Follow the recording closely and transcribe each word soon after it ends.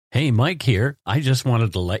Hey, Mike here. I just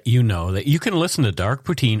wanted to let you know that you can listen to Dark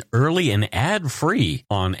Poutine early and ad-free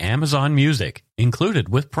on Amazon Music, included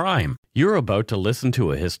with Prime. You're about to listen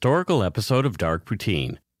to a historical episode of Dark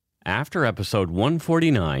Poutine. After episode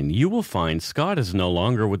 149, you will find Scott is no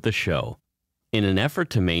longer with the show. In an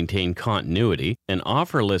effort to maintain continuity and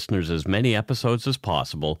offer listeners as many episodes as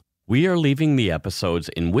possible, we are leaving the episodes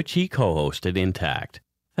in which he co-hosted intact.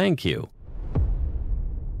 Thank you.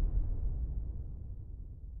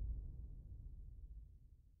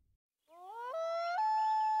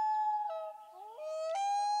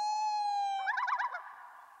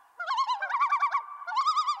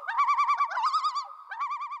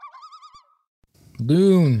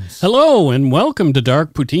 Loons. Hello and welcome to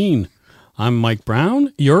Dark Poutine. I'm Mike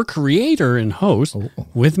Brown, your creator and host.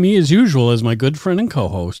 With me as usual is my good friend and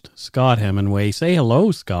co-host, Scott Hemingway. Say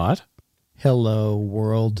hello, Scott. Hello,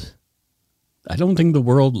 world. I don't think the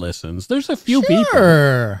world listens. There's a few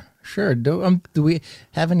people. Sure. Do we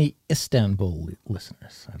have any Istanbul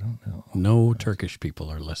listeners? I don't know. No Turkish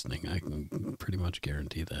people are listening. I can pretty much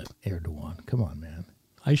guarantee that. Erdogan. Come on, man.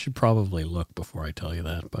 I should probably look before I tell you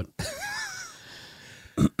that, but...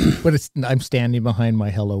 But I'm standing behind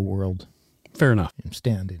my hello world. Fair enough. I'm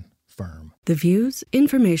standing firm. The views,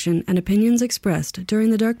 information, and opinions expressed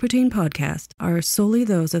during the Dark Poutine podcast are solely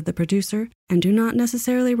those of the producer and do not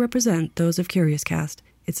necessarily represent those of CuriousCast,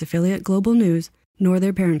 its affiliate Global News, nor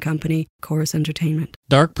their parent company, Chorus Entertainment.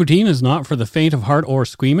 Dark Poutine is not for the faint of heart or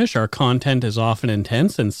squeamish. Our content is often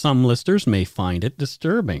intense, and some listeners may find it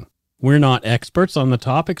disturbing. We're not experts on the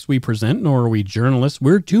topics we present, nor are we journalists.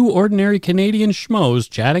 We're two ordinary Canadian schmoes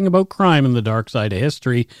chatting about crime and the dark side of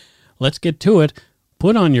history. Let's get to it.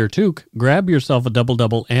 Put on your toque, grab yourself a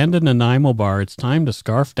double-double and a Nanaimo bar. It's time to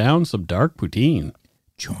scarf down some Dark Poutine.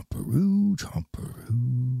 Chomperoo,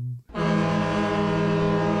 chomperoo.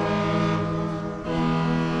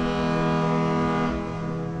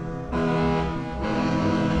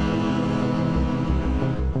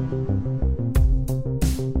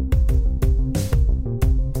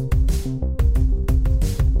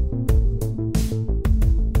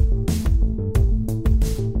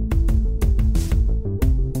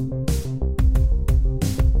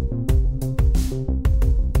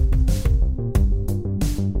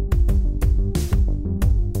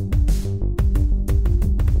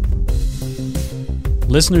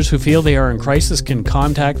 Listeners who feel they are in crisis can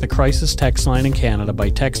contact the crisis text line in Canada by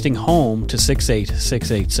texting HOME to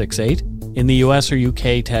 686868. In the US or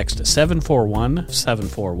UK, text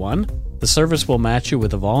 741-741. The service will match you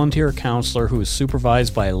with a volunteer counselor who is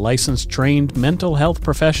supervised by a licensed, trained mental health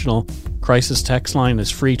professional. Crisis text line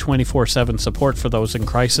is free 24/7 support for those in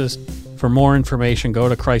crisis. For more information, go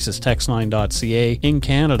to crisistextline.ca in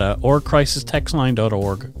Canada or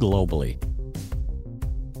crisistextline.org globally.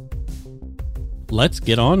 Let's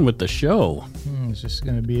get on with the show. Is this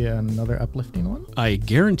going to be another uplifting one? I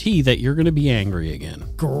guarantee that you're going to be angry again.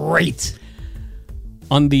 Great.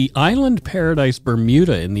 On the island paradise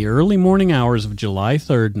Bermuda in the early morning hours of July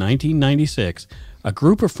 3rd, 1996, a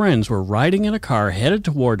group of friends were riding in a car headed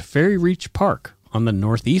toward Fairy Reach Park on the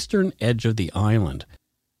northeastern edge of the island.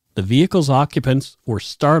 The vehicle's occupants were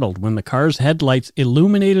startled when the car's headlights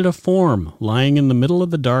illuminated a form lying in the middle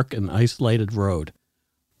of the dark and isolated road.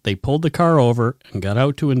 They pulled the car over and got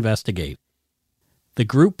out to investigate. The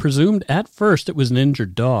group presumed at first it was an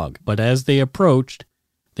injured dog, but as they approached,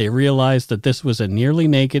 they realized that this was a nearly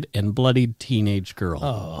naked and bloodied teenage girl.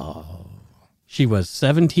 Oh. She was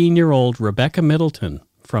 17-year-old Rebecca Middleton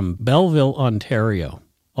from Belleville, Ontario.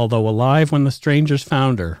 Although alive when the strangers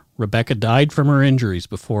found her, Rebecca died from her injuries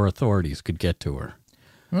before authorities could get to her.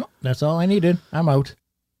 Well, that's all I needed. I'm out.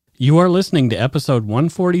 You are listening to episode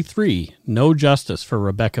 143, No Justice for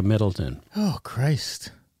Rebecca Middleton. Oh,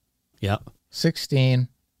 Christ. Yep. 16,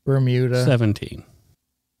 Bermuda. 17.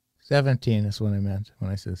 17 is what I meant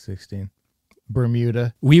when I said 16.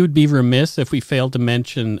 Bermuda. We would be remiss if we failed to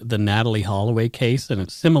mention the Natalie Holloway case and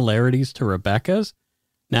its similarities to Rebecca's.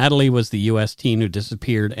 Natalie was the U.S. teen who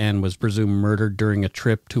disappeared and was presumed murdered during a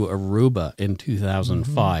trip to Aruba in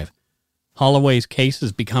 2005. Mm-hmm. Holloway's case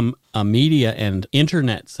has become a media and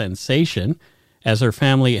internet sensation as her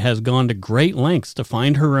family has gone to great lengths to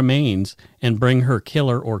find her remains and bring her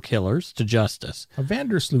killer or killers to justice.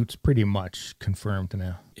 Vandersloot's pretty much confirmed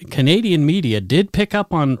now. Canadian media did pick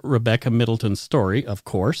up on Rebecca Middleton's story, of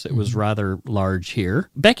course. It was rather large here.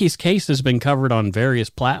 Becky's case has been covered on various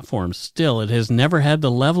platforms. Still, it has never had the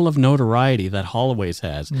level of notoriety that Holloway's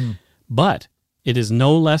has. But it is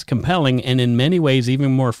no less compelling and in many ways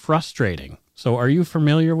even more frustrating. So are you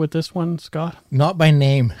familiar with this one, Scott? Not by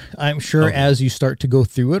name. I'm sure Okay. as you start to go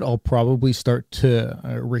through it, I'll probably start to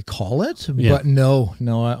recall it. Yeah. But no,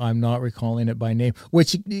 I'm not recalling it by name,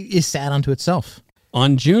 which is sad unto itself.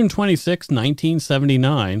 On June 26,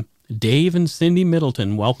 1979, Dave and Cindy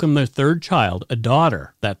Middleton welcomed their third child, a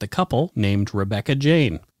daughter that the couple named Rebecca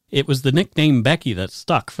Jane. It was the nickname Becky that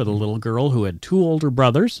stuck for the little girl who had two older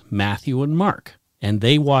brothers, Matthew and Mark, and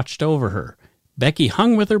they watched over her. Becky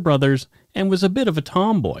hung with her brothers and was a bit of a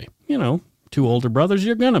tomboy. You know, two older brothers,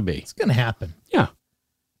 you're going to be. It's going to happen. Yeah.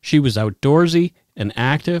 She was outdoorsy and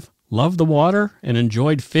active, loved the water, and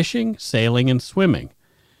enjoyed fishing, sailing, and swimming.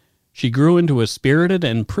 She grew into a spirited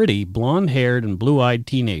and pretty blonde-haired and blue-eyed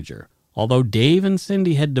teenager. Although Dave and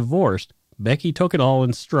Cindy had divorced, Becky took it all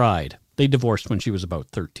in stride. They divorced when she was about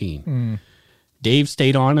 13. Dave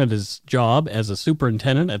stayed on at his job as a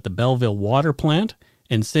superintendent at the Belleville water plant,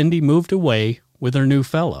 and Cindy moved away with her new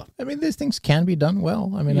fella. I mean, these things can be done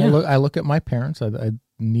well. I mean, Yeah. I look at my parents.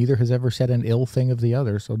 Neither has ever said an ill thing of the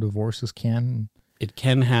other, so divorces can It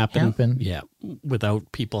can happen. happen. Yeah,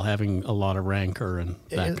 without people having a lot of rancor and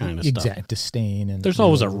that kind of stuff. Exact disdain, and There's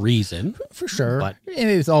always a reason. for sure. but- And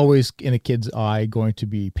it's always in a kid's eye going to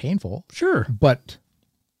be painful, Sure. but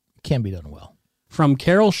can be done well. From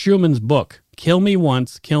Carol Schumann's book, Kill Me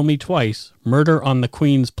Once, Kill Me Twice, Murder on the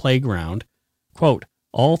Queen's Playground, quote,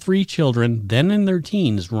 all three children, then in their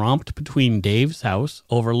teens, romped between Dave's house,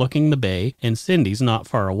 overlooking the bay, and Cindy's not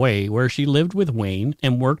far away, where she lived with Wayne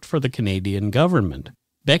and worked for the Canadian government.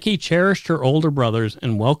 Becky cherished her older brothers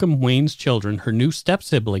and welcomed Wayne's children, her new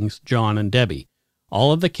step-siblings, John and Debbie.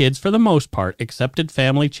 All of the kids, for the most part, accepted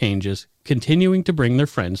family changes, continuing to bring their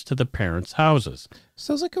friends to the parents' houses.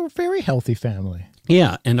 Sounds like a very healthy family.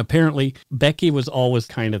 Yeah, and apparently Becky was always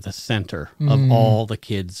kind of the center of all the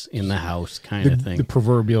kids in the house kind of thing. The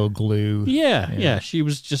proverbial glue. Yeah, she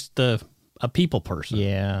was just a people person.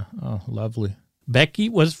 Yeah. Oh, lovely. Becky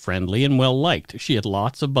was friendly and well-liked. She had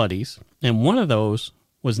lots of buddies, and one of those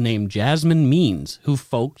was named Jasmine Means, who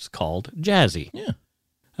folks called Jazzy. Yeah.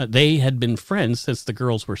 They had been friends since the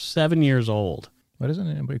girls were 7 years old. Why doesn't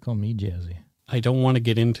anybody call me Jazzy? I don't want to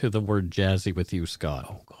get into the word jazzy with you, Scott.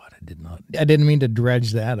 Oh, God, I didn't mean to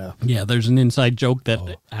dredge that up. Yeah, there's an inside joke that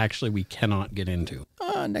actually we cannot get into.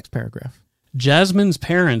 Next paragraph. Jasmine's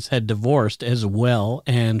parents had divorced as well,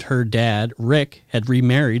 and her dad, Rick, had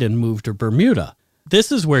remarried and moved to Bermuda.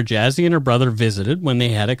 This is where Jazzy and her brother visited when they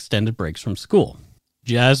had extended breaks from school.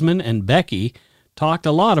 Jasmine and Becky talked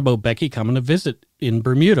a lot about Becky coming to visit in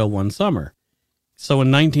Bermuda one summer. So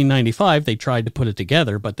in 1995, they tried to put it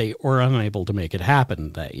together, but they were unable to make it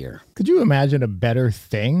happen that year. Could you imagine a better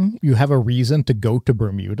thing? You have a reason to go to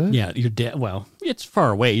Bermuda? Yeah, your dad, well, it's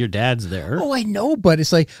far away. Your dad's there. Oh, I know, but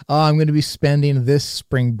it's like, I'm going to be spending this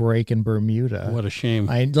spring break in Bermuda. What a shame.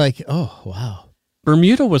 Oh, wow.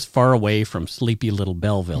 Bermuda was far away from sleepy little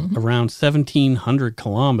Belleville, around 1,700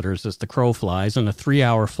 kilometers as the crow flies, and a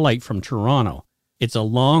 3-hour flight from Toronto. It's a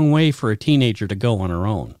long way for a teenager to go on her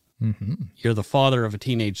own. You're the father of a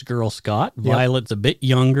teenage girl, Scott. Yep. Violet's a bit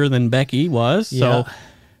younger than Becky was, so Yeah.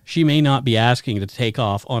 she may not be asking to take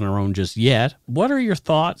off on her own just yet. What are your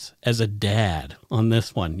thoughts as a dad on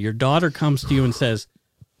this one? Your daughter comes to you and says,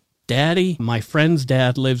 Daddy, my friend's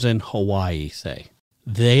dad lives in Hawaii, say.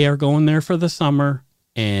 They are going there for the summer,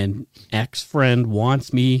 and ex-friend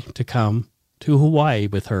wants me to come to Hawaii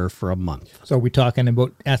with her for a month. So are we talking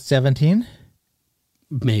about at 17?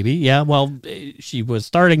 Maybe, yeah. Well, she was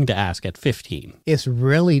starting to ask at 15. It's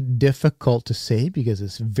really difficult to say because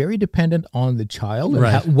it's very dependent on the child and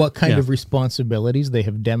Right. what kind Yeah. of responsibilities they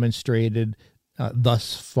have demonstrated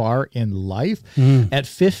thus far in life. At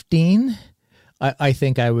 15, I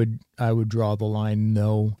think I would draw the line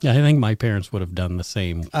no. Yeah, I think my parents would have done the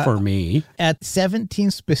same for me. At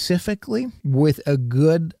 17 specifically, with a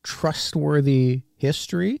good, trustworthy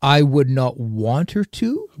history, I would not want her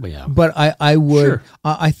to. Yeah. But I would. Sure.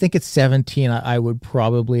 I think at 17, I would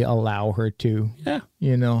probably allow her to. Yeah.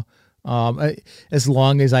 You know, as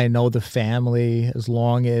long as I know the family, as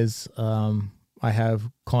long as I have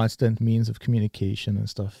constant means of communication and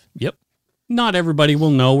stuff. Yep. Not everybody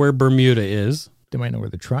will know where Bermuda is. They might know where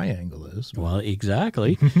the triangle is. Well,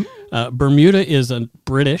 exactly. Bermuda is a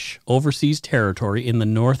British overseas territory in the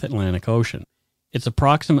North Atlantic Ocean. It's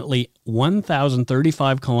approximately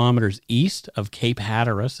 1,035 kilometers east of Cape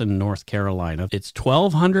Hatteras in North Carolina. It's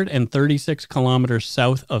 1,236 kilometers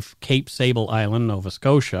south of Cape Sable Island, Nova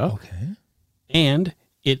Scotia. Okay. And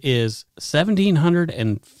It is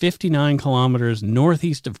 1,759 kilometers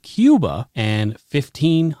northeast of Cuba and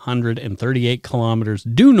 1,538 kilometers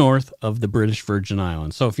due north of the British Virgin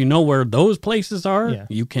Islands. So if you know where those places are,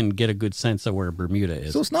 you can get a good sense of where Bermuda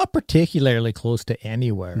is. So it's not particularly close to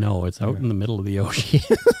anywhere. No, it's out in the middle of the ocean.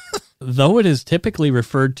 Though it is typically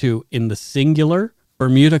referred to in the singular,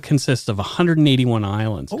 Bermuda consists of 181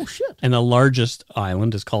 islands. Oh, shit. And the largest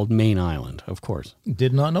island is called Main Island, of course.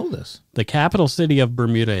 Did not know this. The capital city of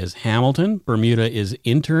Bermuda is Hamilton. Bermuda is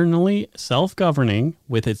internally self-governing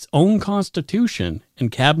with its own constitution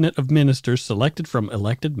and cabinet of ministers selected from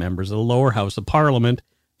elected members of the lower house of parliament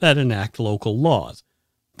that enact local laws.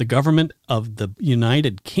 The government of the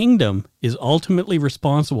United Kingdom is ultimately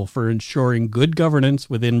responsible for ensuring good governance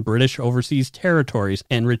within British overseas territories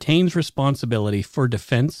and retains responsibility for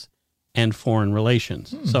defense and foreign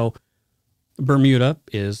relations. So Bermuda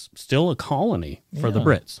is still a colony for the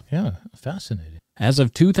Brits. Yeah, fascinating. As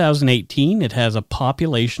of 2018, it has a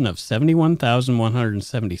population of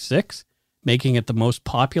 71,176, making it the most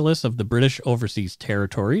populous of the British overseas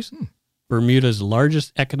territories. Bermuda's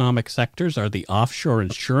largest economic sectors are the offshore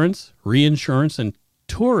insurance, reinsurance, and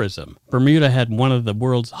tourism. Bermuda had one of the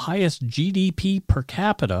world's highest GDP per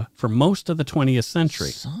capita for most of the 20th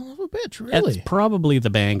century. Son of a bitch, really? It's probably the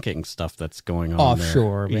banking stuff that's going on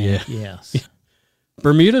Offshore, there. man. Yes.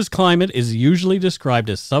 Bermuda's climate is usually described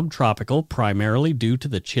as subtropical, primarily due to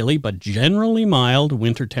the chilly but generally mild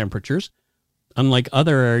winter temperatures. Unlike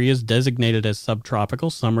other areas designated as subtropical,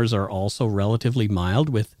 summers are also relatively mild,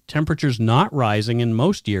 with temperatures not rising in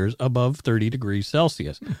most years above 30 degrees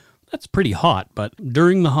Celsius. That's pretty hot, but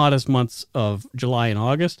during the hottest months of July and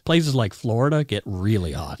August, places like Florida get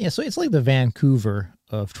really hot. Yeah, so it's like the Vancouver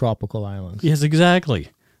of tropical islands. Yes, exactly.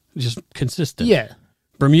 Just consistent. Yeah.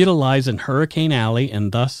 Bermuda lies in Hurricane Alley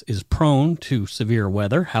and thus is prone to severe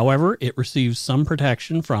weather. However, it receives some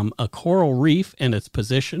protection from a coral reef and its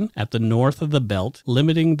position at the north of the belt,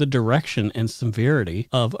 limiting the direction and severity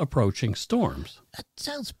of approaching storms. That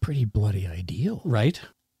sounds pretty bloody ideal. Right?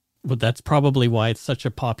 But that's probably why it's such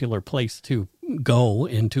a popular place to go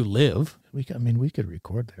and to live. We could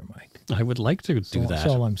record there, Mike. I would like to do that. That's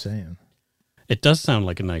all I'm saying. It does sound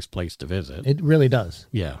like a nice place to visit. It really does.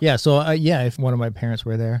 Yeah. Yeah. So, if one of my parents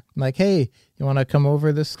were there, I'm like, hey, you want to come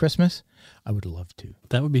over this Christmas? I would love to.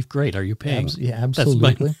 That would be great. Are you paying?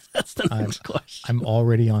 Absolutely. That's the next question. I'm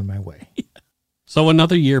already on my way. So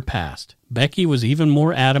another year passed. Becky was even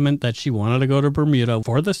more adamant that she wanted to go to Bermuda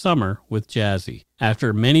for the summer with Jazzy.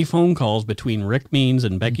 After many phone calls between Rick Means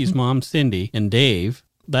and Becky's mom, Cindy, and Dave,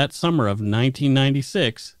 that summer of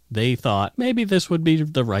 1996, they thought maybe this would be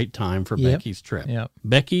the right time for Becky's trip. Yep.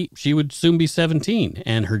 Becky, she would soon be 17,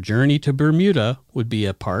 and her journey to Bermuda would be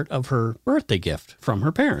a part of her birthday gift from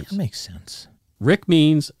her parents. That makes sense. Rick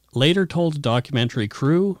Means later told the documentary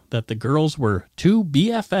crew that the girls were two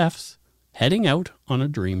BFFs heading out on a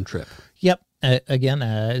dream trip. Yep. Again,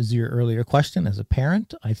 as your earlier question, as a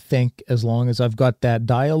parent, I think as long as I've got that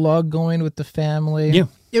dialogue going with the family,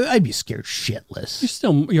 I'd be scared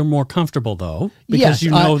shitless. You're more comfortable though, because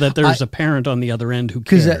you know that there's a parent on the other end who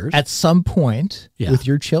cares. Because at some point with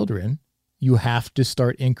your children, you have to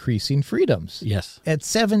start increasing freedoms. Yes. At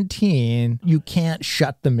 17, you can't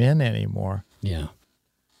shut them in anymore. Yeah.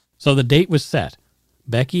 So the date was set.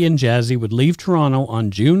 Becky and Jazzy would leave Toronto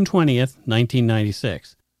on June 20th,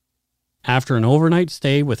 1996. After an overnight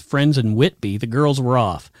stay with friends in Whitby, the girls were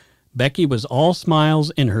off. Becky was all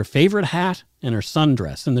smiles in her favorite hat and her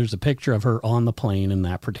sundress, and there's a picture of her on the plane in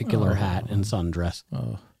that particular hat and sundress.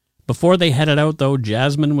 Before they headed out, though,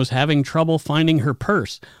 Jasmine was having trouble finding her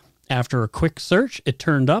purse. After a quick search, it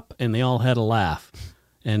turned up, and they all had a laugh.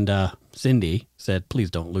 And Cindy said,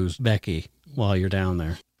 please don't lose Becky while you're down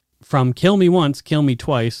there. From Kill Me Once, Kill Me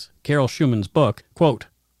Twice, Carol Schumann's book, quote,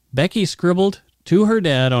 Becky scribbled to her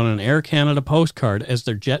dad on an Air Canada postcard as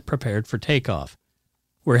their jet prepared for takeoff.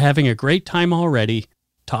 We're having a great time already.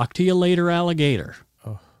 Talk to you later, alligator.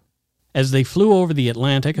 Oh. As they flew over the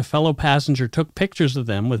Atlantic, a fellow passenger took pictures of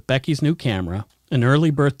them with Becky's new camera, an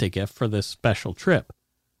early birthday gift for this special trip.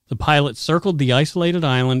 The pilot circled the isolated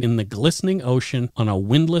island in the glistening ocean on a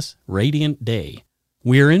windless, radiant day.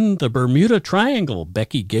 We're in the Bermuda Triangle,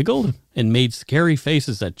 Becky giggled and made scary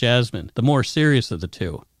faces at Jasmine, the more serious of the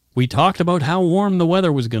two. We talked about how warm the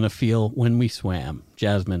weather was going to feel when we swam,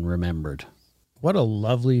 Jasmine remembered. What a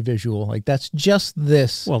lovely visual. Like, that's just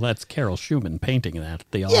this. Well, that's Carol Schumann painting that,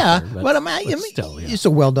 the author. Yeah, but still, it's a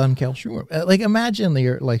well done, Carol Schumann. Like, imagine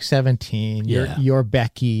you're like 17, you're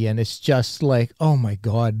Becky, and it's just like, oh my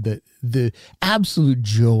God, the absolute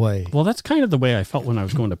joy. Well, that's kind of the way I felt when I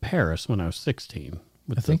was going to Paris when I was 16.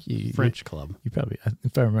 with I think the French club. You probably,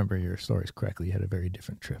 if I remember your stories correctly, you had a very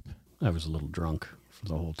different trip. I was a little drunk for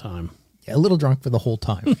the whole time. Yeah, a little drunk for the whole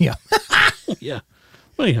time. Yeah. Yeah.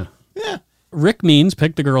 Well, yeah. Yeah. Rick Means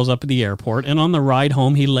picked the girls up at the airport, and on the ride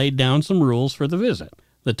home, he laid down some rules for the visit.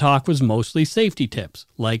 The talk was mostly safety tips,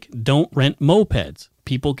 like don't rent mopeds.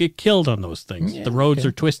 People get killed on those things. Yeah, the roads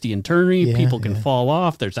are twisty and turny. People can fall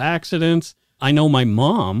off. There's accidents. I know my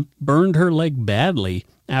mom burned her leg badly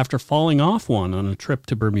after falling off one on a trip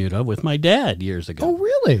to Bermuda with my dad years ago. Oh,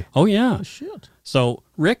 really? Oh, yeah. Oh, shit. So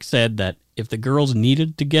Rick said that if the girls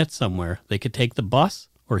needed to get somewhere, they could take the bus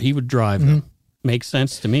or he would drive them. Makes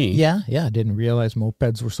sense to me. Yeah, I didn't realize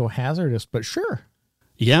mopeds were so hazardous, but sure.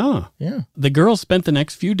 Yeah. Yeah. The girls spent the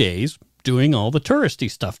next few days doing all the touristy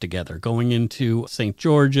stuff together, going into St.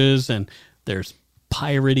 George's, and there's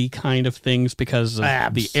piratey kind of things because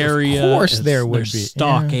of the area. Of course there would there's be.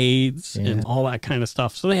 stockades and all that kind of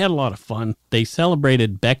stuff. So they had a lot of fun. They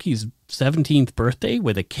celebrated Becky's 17th birthday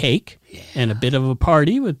with a cake and a bit of a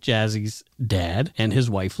party with Jazzy's dad and his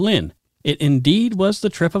wife, Lynn. It indeed was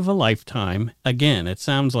the trip of a lifetime. Again, it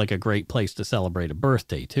sounds like a great place to celebrate a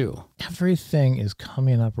birthday, too. Everything is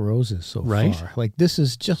coming up roses so far. Like, this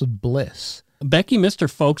is just bliss. Becky missed her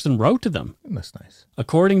folks and wrote to them. That's nice.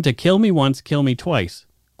 According to Kill Me Once, Kill Me Twice,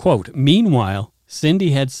 quote, meanwhile,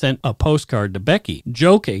 Cindy had sent a postcard to Becky,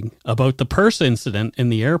 joking about the purse incident in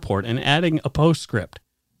the airport and adding a postscript.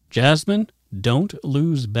 Jasmine, don't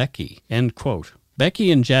lose Becky, end quote.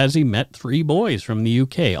 Becky and Jazzy met 3 boys from the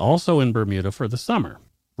UK, also in Bermuda for the summer.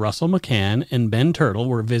 Russell McCann and Ben Turtle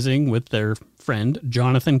were visiting with their friend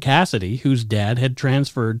Jonathan Cassidy, whose dad had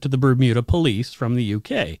transferred to the Bermuda police from the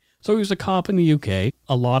UK. So he was a cop in the UK.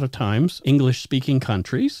 A lot of times, English-speaking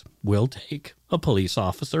countries will take a police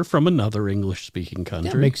officer from another English-speaking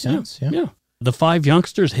country. That makes sense, yeah. The 5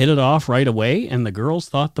 youngsters hit it off right away, and the girls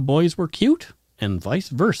thought the boys were cute, and vice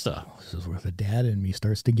versa. This is where the dad in me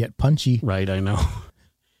starts to get punchy. Right, I know.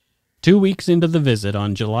 2 weeks into the visit,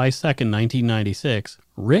 on July 2nd, 1996,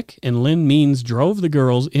 Rick and Lynn Means drove the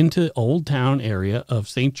girls into Old Town area of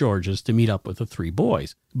St. George's to meet up with the 3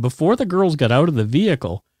 boys. Before the girls got out of the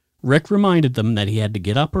vehicle, Rick reminded them that he had to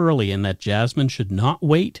get up early and that Jasmine should not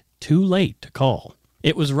wait too late to call.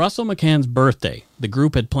 It was Russell McCann's birthday. The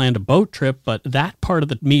group had planned a boat trip, but that part of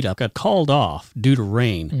the meetup got called off due to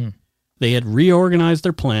rain. They had reorganized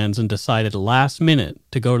their plans and decided last minute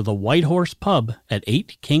to go to the White Horse Pub at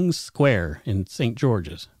 8 Kings Square in St.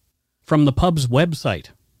 George's. From the pub's website,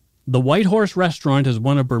 the White Horse Restaurant is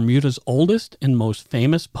one of Bermuda's oldest and most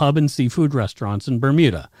famous pub and seafood restaurants in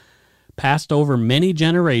Bermuda. Passed over many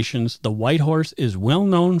generations, the White Horse is well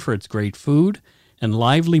known for its great food and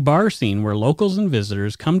lively bar scene where locals and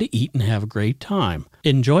visitors come to eat and have a great time.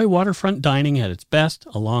 Enjoy waterfront dining at its best,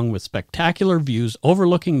 along with spectacular views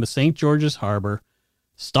overlooking the St. George's Harbor.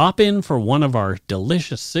 Stop in for one of our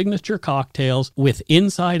delicious signature cocktails with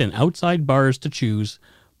inside and outside bars to choose.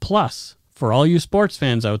 Plus, for all you sports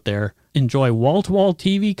fans out there, enjoy wall-to-wall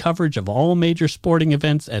TV coverage of all major sporting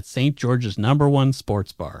events at St. George's #1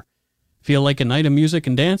 sports bar. Feel like a night of music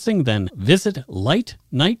and dancing? Then visit Light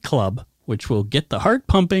Nightclub, which will get the heart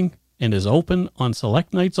pumping and is open on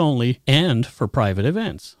select nights only and for private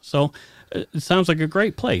events. So it sounds like a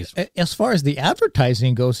great place. As far as the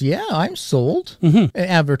advertising goes, yeah, I'm sold.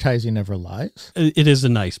 Advertising never lies. It is a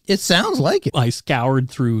nice. It sounds like it. I scoured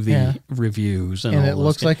through the reviews and all it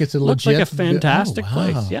looks like it's a legit. Looks like a fantastic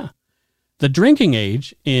place. Yeah. The drinking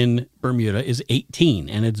age in Bermuda is 18,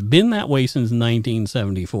 and it's been that way since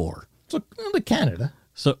 1974. So to Canada.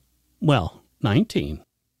 So, well, 19.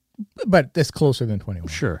 But it's closer than 21.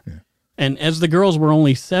 Sure. Yeah. And as the girls were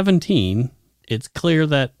only 17, it's clear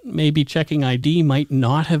that maybe checking ID might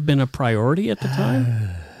not have been a priority at the time.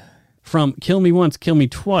 From Kill Me Once, Kill Me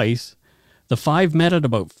Twice, the 5 met at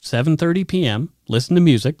about 7:30 p.m., listened to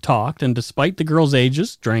music, talked, and despite the girls'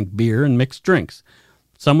 ages, drank beer and mixed drinks.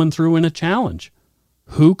 Someone threw in a challenge.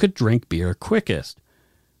 Who could drink beer quickest?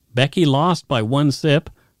 Becky lost by 1 sip,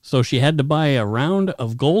 so she had to buy a round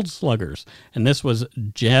of Goldschlagers, and this was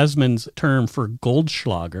Jasmine's term for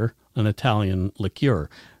Goldschlager, an Italian liqueur.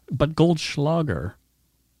 But Goldschlager,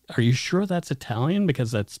 are you sure that's Italian?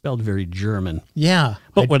 Because that's spelled very German. Yeah.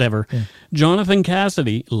 But whatever. Yeah. Jonathan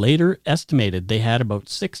Cassidy later estimated they had about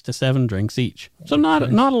 6 to 7 drinks each. So not a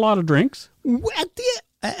lot of drinks.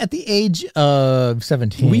 At the age of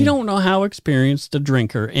 17. We don't know how experienced a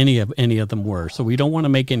drinker any of them were, so we don't want to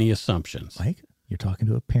make any assumptions. Mike? You're talking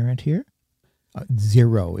to a parent here?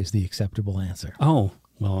 0 is the acceptable answer. Oh,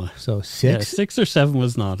 well. So 6? Yeah, 6 or 7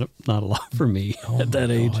 was not a lot for me at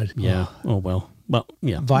that age. Yeah. Oh, well. Well,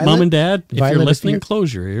 yeah. Violet, Mom and Dad, if Violet, you're listening,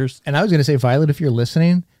 close your ears. And I was going to say, Violet, if you're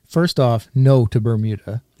listening, First off, no to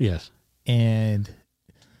Bermuda. Yes. And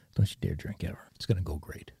don't you dare drink ever. It's going to go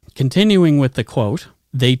great. Continuing with the quote,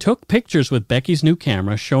 they took pictures with Becky's new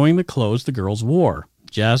camera showing the clothes the girls wore.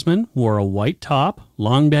 Jasmine wore a white top,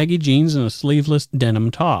 long baggy jeans, and a sleeveless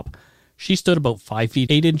denim top. She stood about 5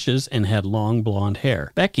 feet 8 inches and had long blonde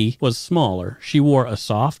hair. Becky was smaller. She wore a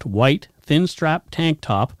soft, white, thin-strap tank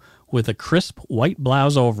top with a crisp white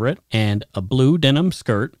blouse over it and a blue denim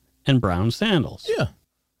skirt and brown sandals. Yeah.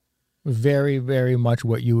 Very, very much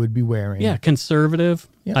what you would be wearing. Yeah, conservative.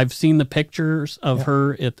 Yeah. I've seen the pictures of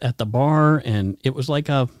her at the bar, and it was like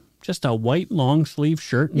just a white long sleeve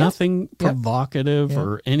shirt. Nothing provocative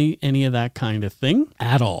or any of that kind of thing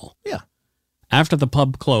at all. Yeah. After the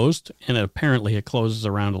pub closed, and apparently it closes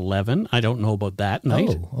around 11. I don't know about that night.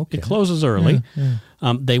 Oh, okay. It closes early.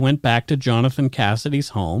 They went back to Jonathan Cassidy's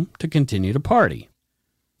home to continue to party.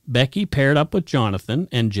 Becky paired up with Jonathan,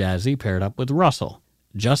 and Jazzy paired up with Russell.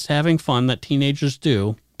 Just having fun that teenagers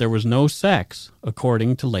do. There was no sex,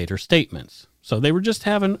 according to later statements. So they were just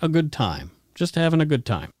having a good time.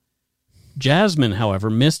 Jasmine, however,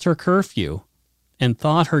 missed her curfew and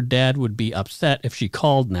thought her dad would be upset if she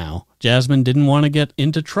called now. Jasmine didn't want to get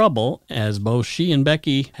into trouble, as both she and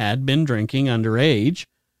Becky had been drinking underage.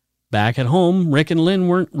 Back at home, Rick and Lynn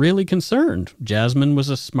weren't really concerned. Jasmine was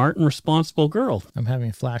a smart and responsible girl. I'm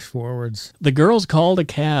having flash forwards. The girls called a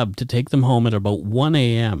cab to take them home at about 1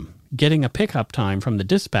 a.m., getting a pickup time from the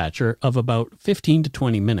dispatcher of about 15 to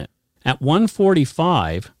 20 minutes. At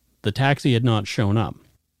 1:45, the taxi had not shown up.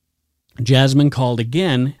 Jasmine called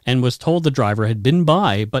again and was told the driver had been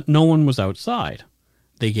by, but no one was outside.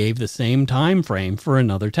 They gave the same time frame for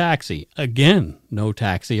another taxi. Again, no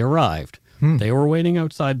taxi arrived. They were waiting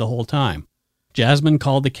outside the whole time. Jasmine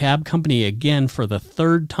called the cab company again for the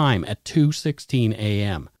third time at 2:16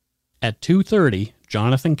 a.m. At 2:30,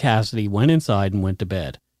 Jonathan Cassidy went inside and went to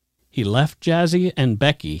bed. He left Jazzy and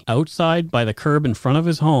Becky outside by the curb in front of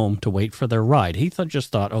his home to wait for their ride. He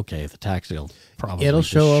just thought, okay, the taxi will probably It'll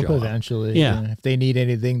just show up eventually. Yeah. If they need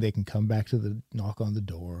anything, they can come back to the knock on the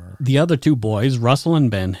door. The other two boys, Russell and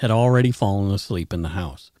Ben, had already fallen asleep in the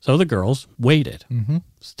house. So the girls waited.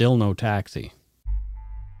 Still no taxi.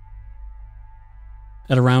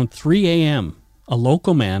 At around 3 a.m., a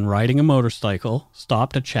local man riding a motorcycle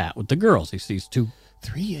stopped to chat with the girls. He sees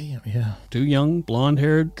 3 a.m., yeah. two young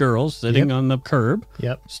blonde-haired girls sitting on the curb.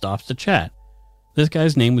 Stops to chat. This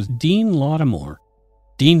guy's name was Dean Lottimore.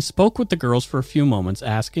 Dean spoke with the girls for a few moments,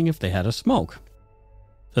 asking if they had a smoke.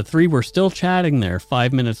 The three were still chatting there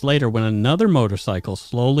 5 minutes later when another motorcycle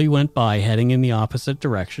slowly went by, heading in the opposite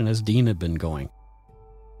direction as Dean had been going.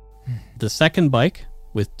 The second bike,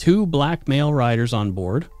 with two black male riders on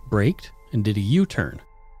board, braked and did a U-turn.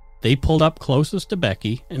 They pulled up closest to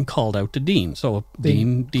Becky and called out to Dean. So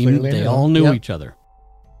Dean, they all knew each other.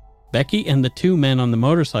 Becky and the two men on the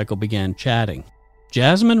motorcycle began chatting.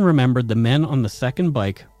 Jasmine remembered the men on the second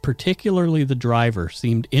bike, particularly the driver,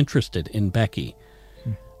 seemed interested in Becky.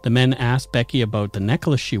 The men asked Becky about the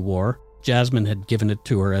necklace she wore. Jasmine had given it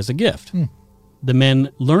to her as a gift. The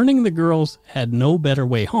men, learning the girls had no better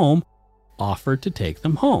way home, offered to take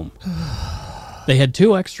them home. They had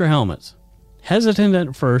 2 extra helmets. Hesitant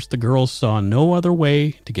at first, the girls saw no other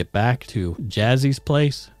way to get back to Jazzy's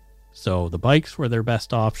place, so the bikes were their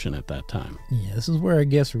best option at that time. Yeah, this is where it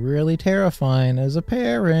gets really terrifying as a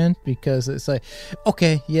parent, because it's like,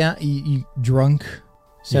 okay, yeah, you drunk,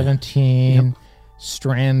 17,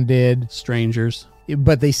 stranded. Strangers.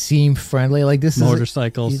 But they seem friendly. Like this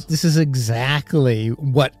motorcycles. This is exactly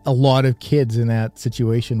what a lot of kids in that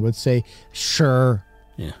situation would say, sure.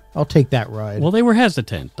 Yeah. I'll take that ride. Well, they were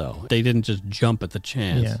hesitant, though. They didn't just jump at the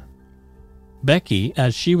chance. Yeah. Becky,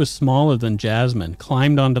 as she was smaller than Jasmine,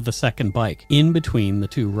 climbed onto the second bike, in between the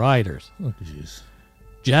two riders. Oh, jeez.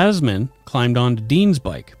 Jasmine climbed onto Dean's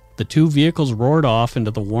bike. The two vehicles roared off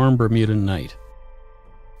into the warm Bermudan night.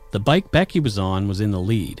 The bike Becky was on was in the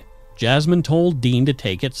lead. Jasmine told Dean to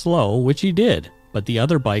take it slow, which he did, but the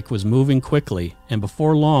other bike was moving quickly, and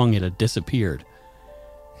before long it had disappeared.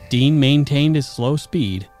 Dean maintained his slow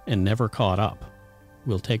speed and never caught up.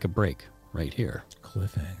 We'll take a break right here.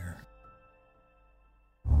 Cliffhanger.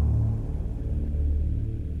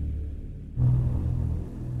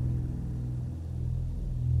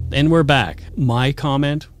 And we're back. My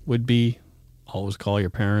comment would be, always call your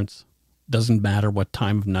parents. Doesn't matter what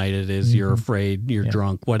time of night it is. You're afraid, you're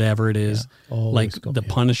drunk, whatever it is. Like the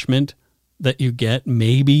punishment that you get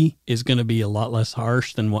maybe is going to be a lot less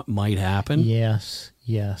harsh than what might happen. Yes.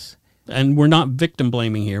 And we're not victim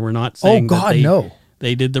blaming here. We're not saying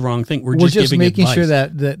They did the wrong thing. We're just giving making advice. sure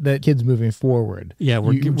that kid's moving forward. Yeah,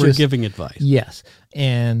 we're giving advice. Yes.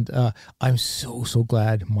 And I'm so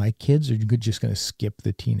glad my kids are just going to skip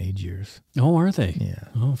the teenage years. Oh, are they? Yeah.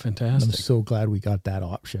 Oh, fantastic. I'm so glad we got that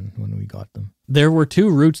option when we got them. There were 2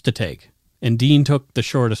 routes to take, and Dean took the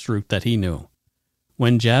shortest route that he knew.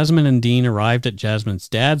 When Jasmine and Dean arrived at Jasmine's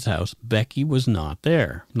dad's house, Becky was not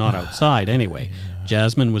there. Not outside, anyway. Yeah.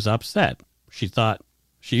 Jasmine was upset. She thought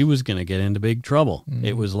she was going to get into big trouble.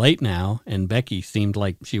 It was late now, and Becky seemed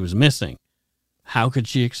like she was missing. How could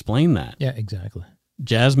she explain that? Yeah, exactly.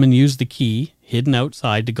 Jasmine used the key hidden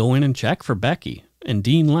outside to go in and check for Becky, and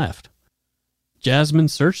Dean left. Jasmine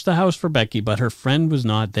searched the house for Becky, but her friend was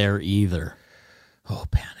not there either. Oh,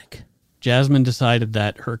 panic. Jasmine decided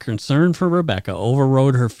that her concern for Rebecca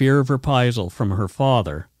overrode her fear of reprisal from her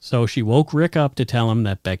father, so she woke Rick up to tell him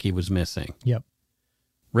that Becky was missing. Yep.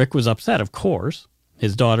 Rick was upset, of course.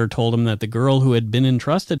 His daughter told him that the girl who had been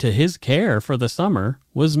entrusted to his care for the summer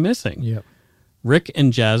was missing. Yep. Rick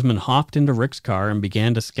and Jasmine hopped into Rick's car and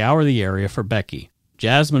began to scour the area for Becky.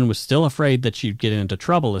 Jasmine was still afraid that she'd get into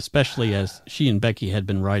trouble, especially as she and Becky had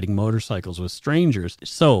been riding motorcycles with strangers,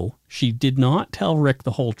 so she did not tell Rick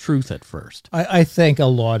the whole truth at first. I think a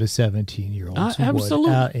lot of 17-year-olds would.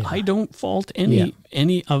 Absolutely. Yeah. I don't fault any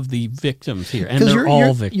of the victims here, and they're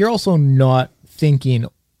all victims. You're also not thinking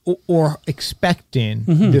or expecting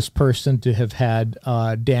this person to have had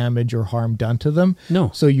damage or harm done to them. No.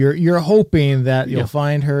 So you're hoping that you'll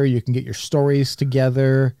find her, you can get your stories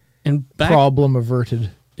together, and problem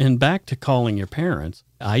averted. And back to calling your parents,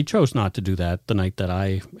 I chose not to do that the night that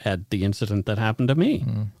I had the incident that happened to me.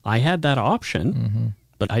 I had that option,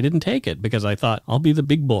 but I didn't take it because I thought, I'll be the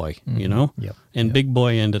big boy, you know? Yep. And big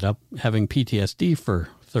boy ended up having PTSD for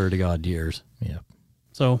 30-odd years. Yeah.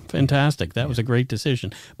 So, fantastic. That was a great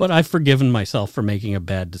decision. But I've forgiven myself for making a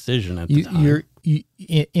bad decision at the time.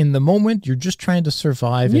 In the moment, you're just trying to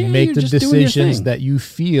survive and make the decisions that you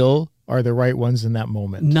feel are the right ones in that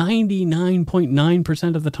moment.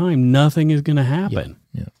 99.9% of the time, nothing is going to happen.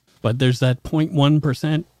 Yeah. But there's that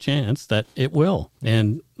 0.1% chance that it will.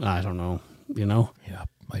 And I don't know, you know? Yeah,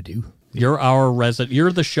 I do. You're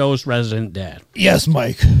you're the show's resident dad. Yes,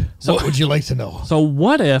 Mike. So, what would you like to know? So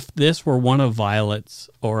what if this were one of Violet's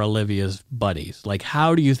or Olivia's buddies? Like,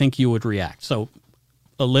 how do you think you would react? So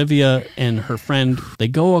Olivia and her friend, they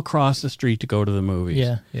go across the street to go to the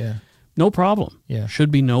movies. Yeah. No problem. Yeah.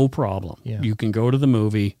 Should be no problem. Yeah. You can go to the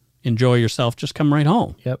movie, enjoy yourself, just come right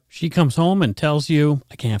home. Yep. She comes home and tells you,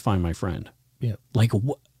 I can't find my friend. Yep. Like,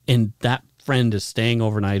 and that friend is staying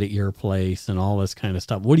overnight at your place and all this kind of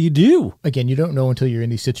stuff. What do you do? Again, you don't know until you're in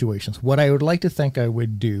these situations. What I would like to think I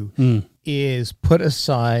would do is put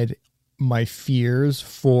aside my fears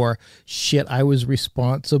for shit. I was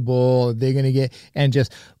responsible. They're going to get, and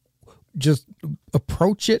just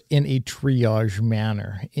approach it in a triage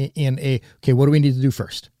manner. Okay, what do we need to do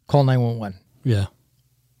first? Call 911. Yeah.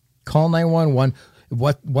 Call 911.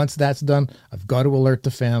 Once that's done, I've got to alert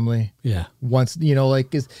the family. Yeah. Once,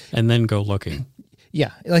 and then go looking.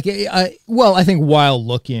 Yeah. Like, I think while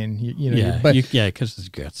looking, because you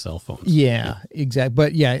got cell phones. Yeah, exactly.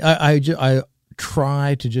 But yeah, I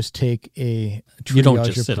try to just take a triage. You don't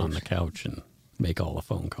just sit on the couch and make all the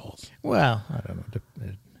phone calls. Well, I don't know.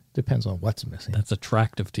 It depends on what's missing. That's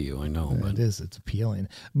attractive to you, I know. It is. It's appealing.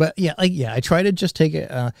 But I try to just take it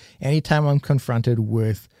anytime I'm confronted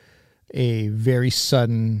with a very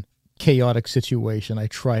sudden, chaotic situation. I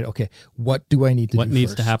tried. Okay, what do I need to do? What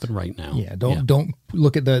needs first? To happen right now? Yeah. Don't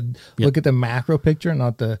look at the macro picture,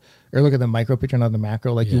 look at the micro picture, not the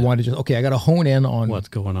macro. Like you want to just I got to hone in on what's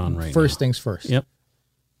going on right now. First things first. Yep.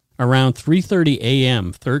 Around 3:30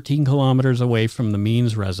 a.m., 13 kilometers away from the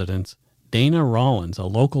Means residence, Dana Rollins, a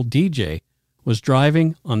local DJ, was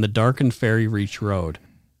driving on the darkened Ferry Reach Road.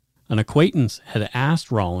 An acquaintance had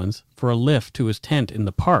asked Rollins for a lift to his tent in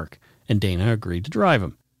the park, and Dana agreed to drive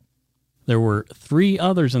him. There were 3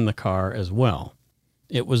 others in the car as well.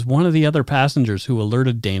 It was one of the other passengers who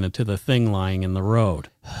alerted Dana to the thing lying in the road.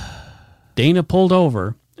 Dana pulled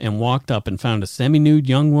over and walked up and found a semi-nude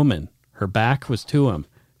young woman. Her back was to him.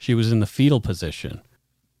 She was in the fetal position.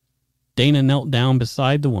 Dana knelt down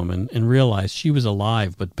beside the woman and realized she was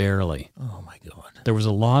alive, but barely. Oh, my God. There was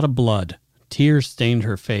a lot of blood. Tears stained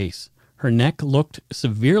her face. Her neck looked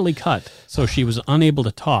severely cut, so she was unable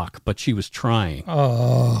to talk, but she was trying.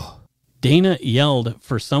 Oh. Dana yelled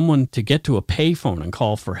for someone to get to a payphone and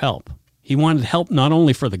call for help. He wanted help not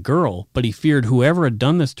only for the girl, but he feared whoever had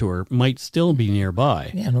done this to her might still be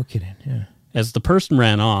nearby. Yeah, no kidding. Yeah. As the person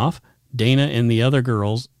ran off, Dana and the other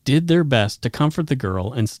girls did their best to comfort the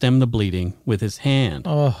girl and stem the bleeding with his hand.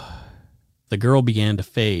 Oh. The girl began to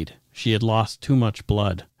fade. She had lost too much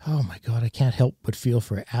blood. Oh my God, I can't help but feel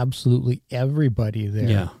for absolutely everybody there.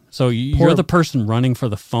 Yeah. So you're the person running for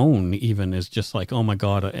the phone even is just like, oh my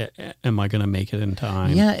God, am I going to make it in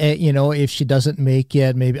time? Yeah, if she doesn't make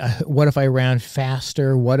it, maybe, what if I ran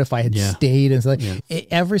faster? What if I had stayed? And like,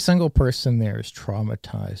 every single person there is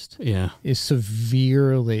traumatized. Yeah. Is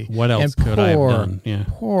severely. What else could I have done? Yeah.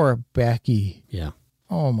 Poor Becky. Yeah.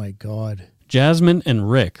 Oh my God. Jasmine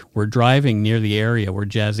and Rick were driving near the area where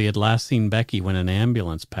Jazzy had last seen Becky when an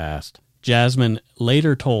ambulance passed. Jasmine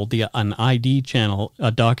later told an ID channel,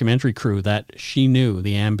 a documentary crew, that she knew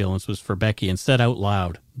the ambulance was for Becky and said out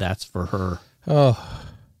loud, "That's for her."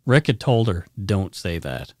 Oh. Rick had told her, "Don't say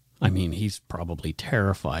that." I mean, he's probably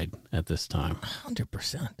terrified at this time.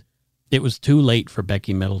 100%. It was too late for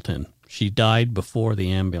Becky Middleton. She died before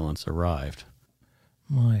the ambulance arrived.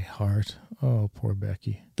 My heart. Oh, poor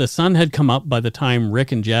Becky. The sun had come up by the time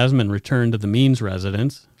Rick and Jasmine returned to the Means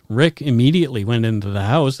residence. Rick immediately went into the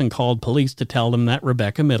house and called police to tell them that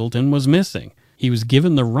Rebecca Middleton was missing. He was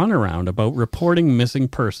given the runaround about reporting missing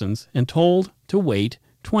persons and told to wait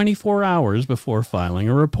 24 hours before filing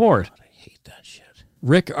a report. God, I hate that shit.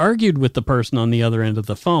 Rick argued with the person on the other end of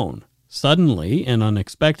the phone. Suddenly and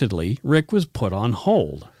unexpectedly, Rick was put on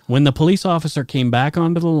hold. When the police officer came back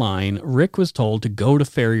onto the line, Rick was told to go to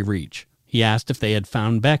Ferry Reach. He asked if they had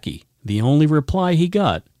found Becky. The only reply he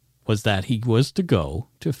got was that he was to go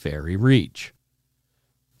to Ferry Reach.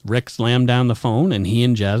 Rick slammed down the phone and he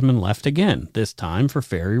and Jasmine left again, this time for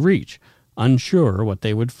Ferry Reach, unsure what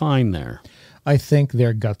they would find there. I think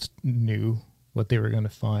their guts knew what they were going to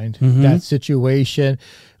find. That situation,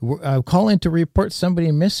 call in to report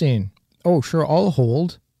somebody missing. Oh, sure, I'll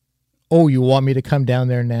hold. Oh, you want me to come down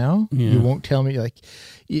there now? Yeah. You won't tell me?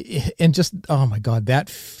 And just, oh my God, that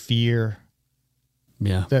fear.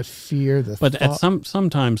 Yeah. That fear. But at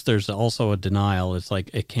sometimes there's also a denial. It's like,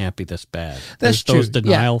 it can't be this bad. That's there's those true.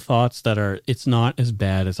 denial thoughts that are, it's not as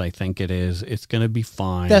bad as I think it is. It's going to be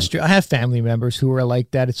fine. That's true. I have family members who are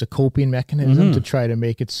like that. It's a coping mechanism to try to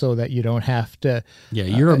make it so that you don't have to. Yeah,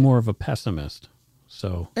 you're more of a pessimist.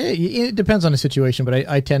 So it depends on the situation, but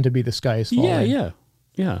I tend to be the sky is falling.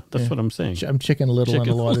 Yeah, that's what I'm saying. I'm Chicken Little in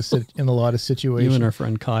a lot of situations. You and our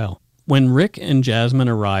friend Kyle. When Rick and Jasmine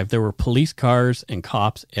arrived, there were police cars and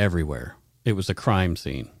cops everywhere. It was a crime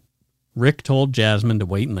scene. Rick told Jasmine to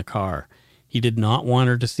wait in the car. He did not want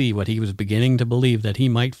her to see what he was beginning to believe that he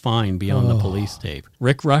might find beyond the police tape.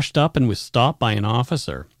 Rick rushed up and was stopped by an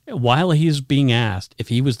officer. While he was being asked if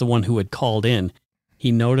he was the one who had called in,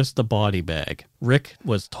 he noticed the body bag. Rick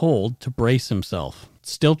was told to brace himself.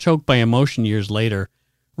 Still choked by emotion years later,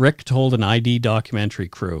 Rick told an ID documentary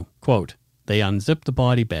crew, quote, "They unzipped the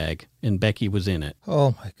body bag and Becky was in it."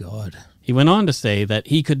 Oh my God. He went on to say that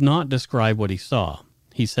he could not describe what he saw.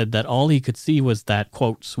 He said that all he could see was that,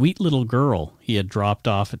 quote, "sweet little girl" he had dropped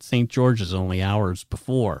off at St. George's only hours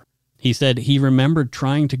before. He said he remembered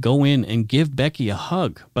trying to go in and give Becky a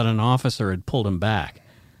hug, but an officer had pulled him back.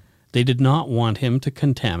 They did not want him to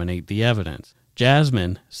contaminate the evidence.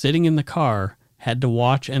 Jasmine, sitting in the car, had to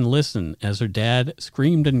watch and listen as her dad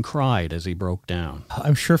screamed and cried as he broke down.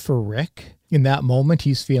 I'm sure for Rick, in that moment,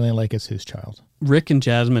 he's feeling like it's his child. Rick and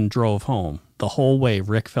Jasmine drove home. The whole way,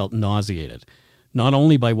 Rick felt nauseated, not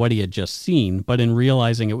only by what he had just seen, but in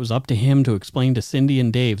realizing it was up to him to explain to Cindy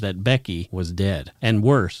and Dave that Becky was dead. And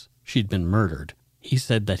worse, she'd been murdered. He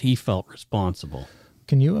said that he felt responsible.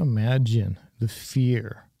 Can you imagine the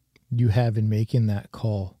fear you have in making that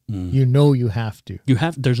call? You know you have to.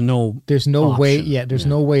 There's no option. Way. Yeah, there's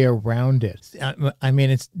no way around it. I mean,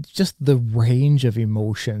 it's just the range of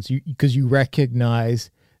emotions. Because you recognize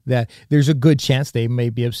that there's a good chance they may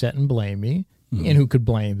be upset and blame me, and who could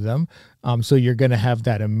blame them? So you're going to have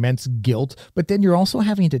that immense guilt, but then you're also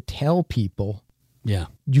having to tell people,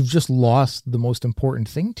 you've just lost the most important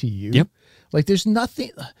thing to you. Yep. Like there's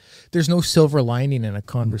no silver lining in a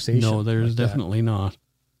conversation. No, there's definitely not.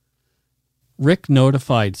 Rick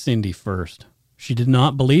notified Cindy first. She did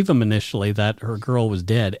not believe him initially that her girl was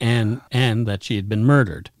dead and that she had been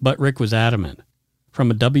murdered, but Rick was adamant.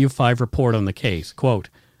 From a W5 report on the case, quote,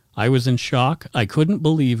 "I was in shock. I couldn't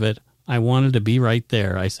believe it. I wanted to be right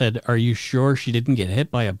there. I said, 'Are you sure she didn't get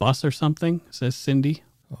hit by a bus or something?' says Cindy."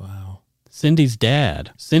 Wow. Cindy's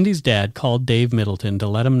dad called Dave Middleton to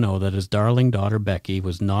let him know that his darling daughter Becky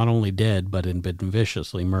was not only dead but had been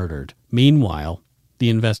viciously murdered. Meanwhile, the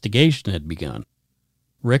investigation had begun.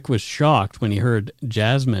 Rick was shocked when he heard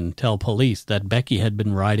Jasmine tell police that Becky had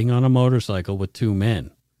been riding on a motorcycle with two men.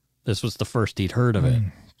 This was the first he'd heard of it.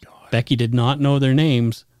 Becky did not know their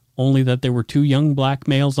names, only that there were two young black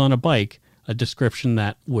males on a bike, a description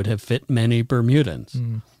that would have fit many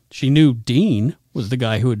Bermudans. She knew Dean, was the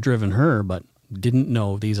guy who had driven her, but didn't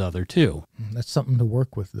know these other two. That's something to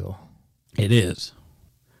work with, though. It is.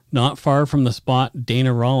 Not far from the spot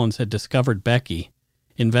Dana Rollins had discovered Becky,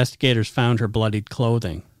 investigators found her bloodied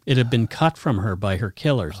clothing. It had been cut from her by her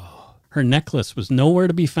killers. Her necklace was nowhere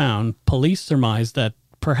to be found. Police surmised that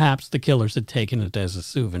perhaps the killers had taken it as a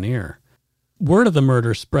souvenir. Word of the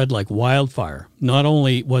murder spread like wildfire. Not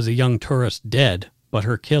only was a young tourist dead, but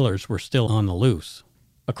her killers were still on the loose.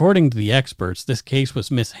 According to the experts, this case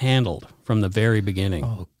was mishandled from the very beginning.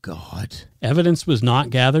 Oh, God. Evidence was not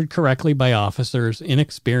gathered correctly by officers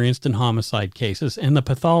inexperienced in homicide cases, and the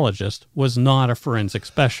pathologist was not a forensic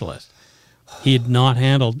specialist. He had not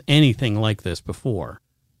handled anything like this before.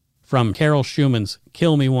 From Carol Schumann's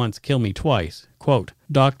Kill Me Once, Kill Me Twice, quote,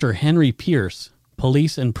 Dr. Henry Pierce,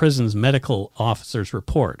 Police and Prisons Medical Officers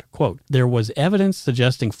report, quote, there was evidence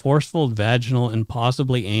suggesting forceful vaginal and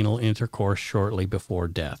possibly anal intercourse shortly before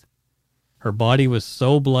death. Her body was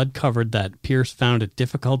so blood-covered that Pierce found it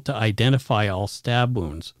difficult to identify all stab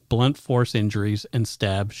wounds. Blunt force injuries and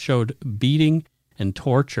stabs showed beating and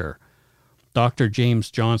torture. Dr.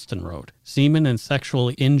 James Johnston wrote, semen and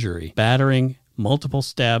sexual injury, battering, multiple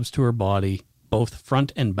stabs to her body, both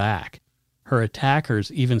front and back. Her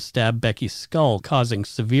attackers even stabbed Becky's skull, causing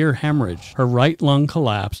severe hemorrhage. Her right lung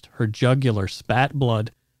collapsed, her jugular spat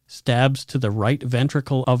blood, stabs to the right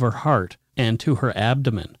ventricle of her heart and to her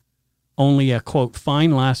abdomen. Only a, quote,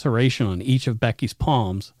 fine laceration on each of Becky's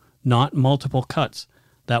palms, not multiple cuts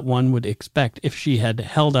that one would expect if she had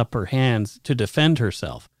held up her hands to defend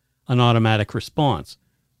herself, an automatic response.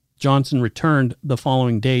 Johnson returned the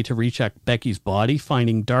following day to recheck Becky's body,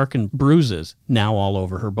 finding darkened bruises now all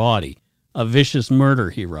over her body. A vicious murder,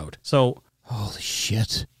 he wrote. So, holy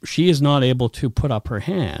shit. She is not able to put up her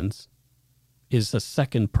hands. Is the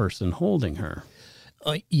second person holding her?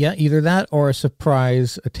 Yeah, either that or a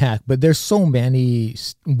surprise attack. But there's so many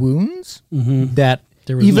wounds that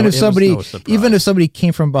even if somebody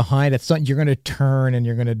came from behind, it's something you're going to turn and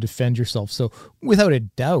you're going to defend yourself. So without a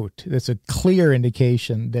doubt, that's a clear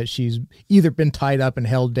indication that she's either been tied up and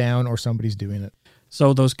held down or somebody's doing it.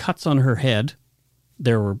 So those cuts on her head,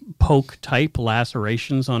 there were poke-type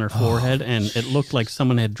lacerations on her forehead, and it looked like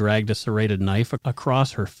someone had dragged a serrated knife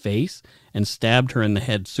across her face and stabbed her in the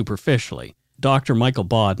head superficially. Dr. Michael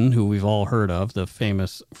Bodden, who we've all heard of, the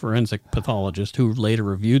famous forensic pathologist who later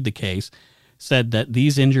reviewed the case, said that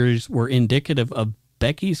these injuries were indicative of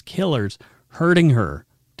Becky's killers hurting her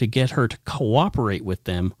to get her to cooperate with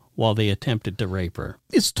them while they attempted to rape her.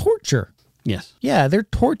 It's torture. Yes. Yeah, they're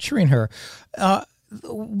torturing her.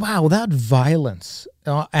 Wow, that violence.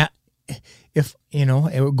 If,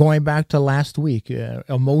 going back to last week,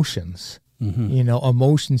 emotions,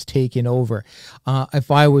 emotions taking over.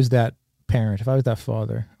 If I was that parent, if I was that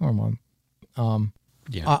father or mom,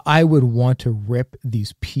 I would want to rip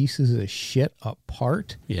these pieces of shit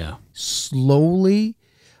apart. Yeah. Slowly,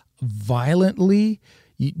 violently.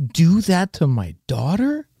 You do that to my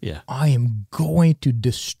daughter? Yeah. I am going to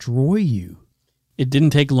destroy you. It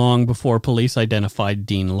didn't take long before police identified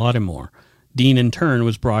Dean Lottimore. Dean, in turn,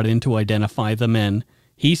 was brought in to identify the men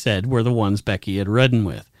he said were the ones Becky had ridden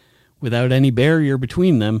with. Without any barrier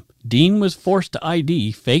between them, Dean was forced to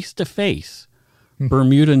ID face-to-face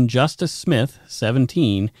Bermudan Justice Smith,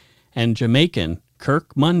 17, and Jamaican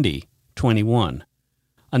Kirk Mundy, 21.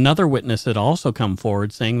 Another witness had also come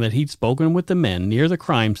forward saying that he'd spoken with the men near the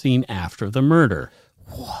crime scene after the murder.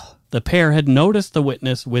 The pair had noticed the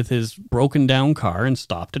witness with his broken-down car and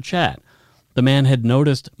stopped to chat. The man had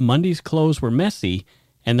noticed Mundy's clothes were messy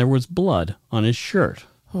and there was blood on his shirt.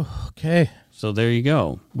 Okay. So there you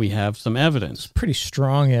go. We have some evidence. It's pretty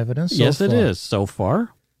strong evidence. Yes, it is so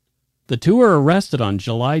far. The two were arrested on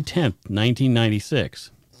July 10th,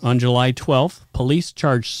 1996. On July 12th, police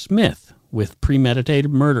charged Smith with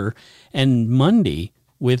premeditated murder and Mundy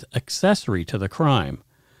with accessory to the crime.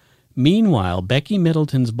 Meanwhile, Becky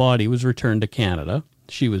Middleton's body was returned to Canada.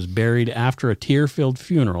 She was buried after a tear-filled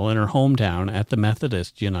funeral in her hometown at the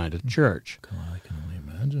Methodist United Church. God, I can only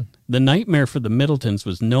imagine. The nightmare for the Middletons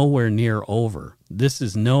was nowhere near over. This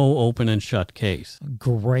is no open and shut case.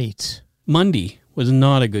 Great. Mundy was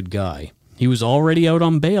not a good guy. He was already out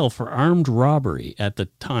on bail for armed robbery at the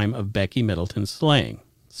time of Becky Middleton's slaying.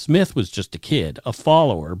 Smith was just a kid, a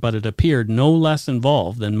follower, but it appeared no less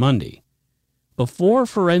involved than Mundy. Before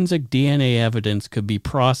forensic DNA evidence could be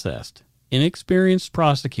processed, inexperienced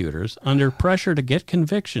prosecutors, under pressure to get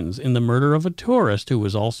convictions in the murder of a tourist who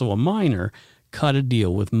was also a minor, cut a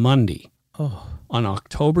deal with Mundy. On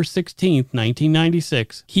October 16,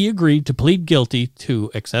 1996, he agreed to plead guilty to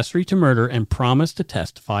accessory to murder and promised to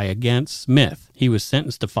testify against Smith. He was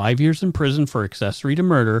sentenced to 5 years in prison for accessory to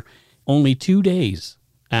murder Only 2 days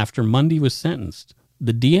after Mundy was sentenced,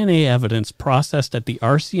 the DNA evidence processed at the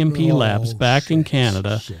RCMP labs back in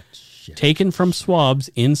Canada, taken from swabs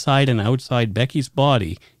inside and outside Becky's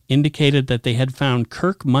body, indicated that they had found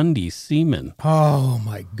Kirk Mundy's semen. Oh,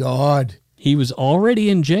 my God. He was already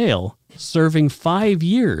in jail, serving 5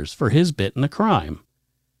 years for his bit in the crime,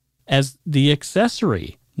 as the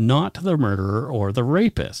accessory, not the murderer or the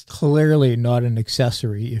rapist. Clearly not an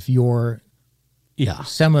accessory if your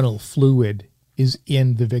seminal fluid is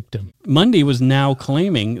in the victim. Mundy was now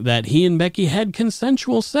claiming that he and Becky had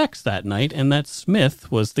consensual sex that night and that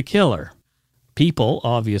Smith was the killer. People,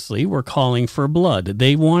 obviously, were calling for blood.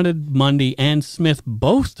 They wanted Mundy and Smith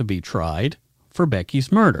both to be tried for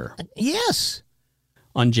Becky's murder. Yes.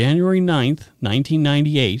 On January 9th,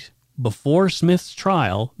 1998, before Smith's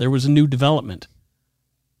trial, there was a new development.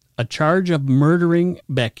 A charge of murdering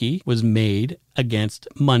Becky was made against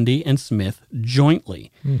Mundy and Smith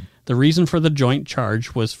jointly. The reason for the joint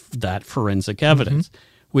charge was that forensic evidence,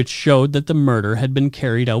 which showed that the murder had been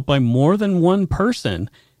carried out by more than one person,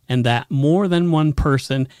 and that more than one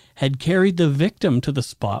person had carried the victim to the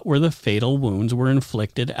spot where the fatal wounds were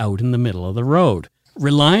inflicted out in the middle of the road.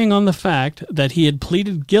 Relying on the fact that he had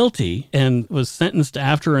pleaded guilty and was sentenced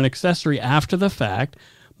after an accessory after the fact,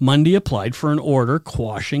 Mundy applied for an order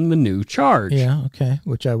quashing the new charge. Yeah, okay,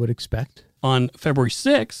 which I would expect. On February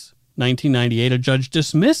 6, 1998, a judge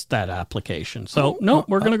dismissed that application. So,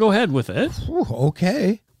 we're going to go ahead with it.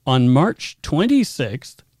 Okay. On March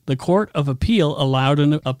 26th, the Court of Appeal allowed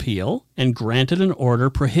an appeal and granted an order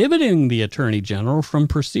prohibiting the Attorney General from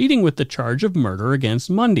proceeding with the charge of murder against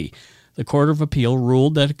Mundy. The Court of Appeal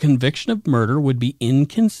ruled that a conviction of murder would be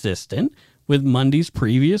inconsistent with Mundy's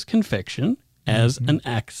previous conviction as an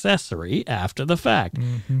accessory after the fact.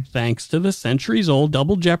 Thanks to the centuries-old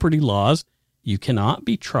double jeopardy laws, you cannot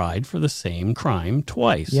be tried for the same crime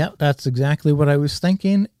twice. Yep, that's exactly what I was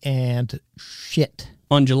thinking, and shit.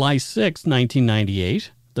 On July 6,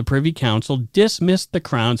 1998, the Privy Council dismissed the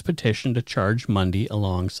Crown's petition to charge Mundy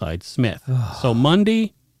alongside Smith. So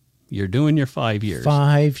Mundy, you're doing your 5 years.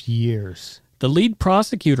 5 years. The lead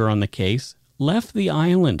prosecutor on the case left the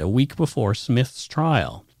island a week before Smith's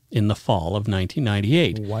trial in the fall of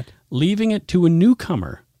 1998. What? Leaving it to a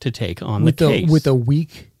newcomer to take on the case. With a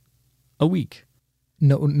week? A week.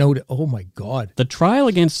 No, oh my God. The trial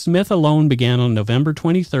against Smith alone began on November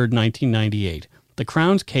 23rd, 1998. The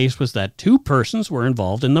Crown's case was that 2 persons were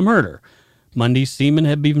involved in the murder. Mundy's semen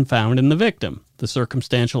had been found in the victim. The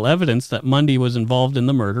circumstantial evidence that Mundy was involved in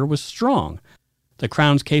the murder was strong. The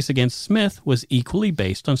Crown's case against Smith was equally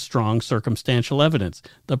based on strong circumstantial evidence.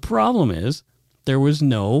 The problem is, there was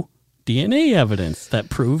no DNA evidence that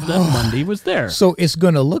proved that Mundy was there. So it's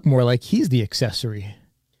going to look more like he's the accessory.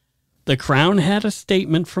 The Crown had a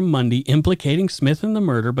statement from Mundy implicating Smith in the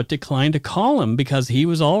murder, but declined to call him because he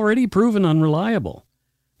was already proven unreliable.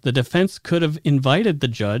 The defense could have invited the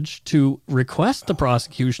judge to request the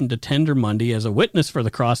prosecution to tender Mundy as a witness for the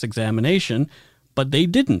cross-examination, but they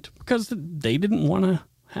didn't because they didn't want to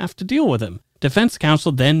have to deal with him. Defense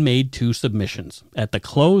counsel then made 2 submissions at the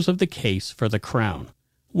close of the case for the Crown.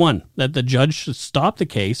 1, that the judge should stop the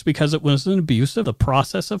case because it was an abuse of the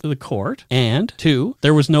process of the court, and 2,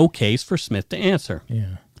 there was no case for Smith to answer.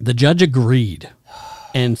 Yeah. The judge agreed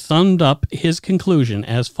and summed up his conclusion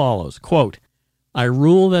as follows, quote, I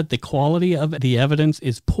rule that the quality of the evidence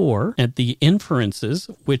is poor and the inferences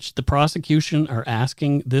which the prosecution are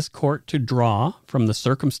asking this court to draw from the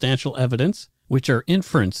circumstantial evidence, which are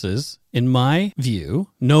inferences, in my view,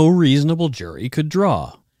 no reasonable jury could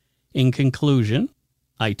draw. In conclusion,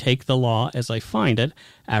 I take the law as I find it.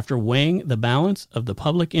 After weighing the balance of the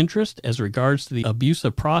public interest as regards to the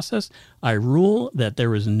abusive process, I rule that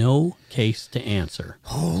there is no case to answer.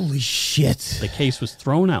 Holy shit. The case was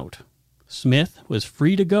thrown out. Smith was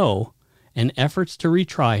free to go, and efforts to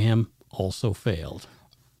retry him also failed.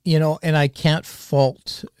 You know, and I can't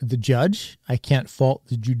fault the judge. I can't fault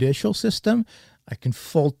the judicial system. I can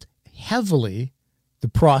fault heavily the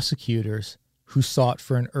prosecutors who sought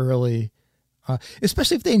for an early,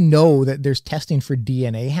 especially if they know that there's testing for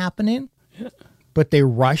DNA happening, but they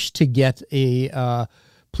rush to get a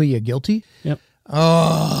plea of guilty. Yep.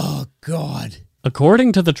 Oh, God.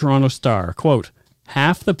 According to the Toronto Star, quote,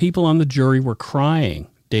 half the people on the jury were crying,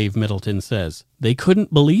 Dave Middleton says. They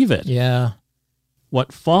couldn't believe it. Yeah.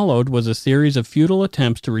 What followed was a series of futile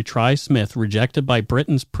attempts to retry Smith rejected by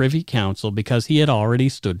Britain's Privy Council because he had already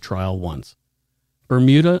stood trial once.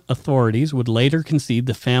 Bermuda authorities would later concede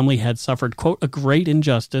the family had suffered, quote, a great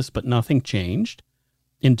injustice, but nothing changed.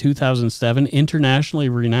 In 2007, internationally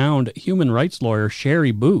renowned human rights lawyer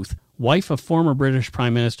Sherry Booth wife of former British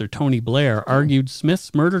Prime Minister Tony Blair, argued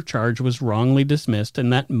Smith's murder charge was wrongly dismissed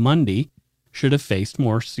and that Mundy should have faced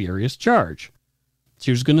more serious charge.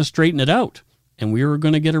 She was going to straighten it out, and we were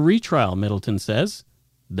going to get a retrial, Middleton says.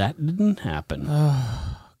 That didn't happen.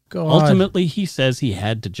 Oh, God. Ultimately, he says he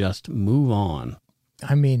had to just move on.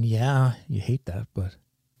 I mean, yeah, you hate that, but...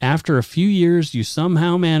 After a few years, you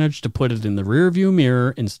somehow manage to put it in the rearview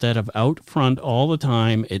mirror instead of out front all the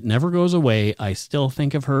time. It never goes away. I still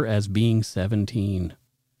think of her as being 17.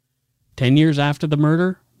 10 years after the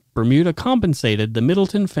murder, Bermuda compensated the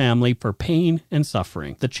Middleton family for pain and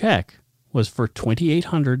suffering. The check was for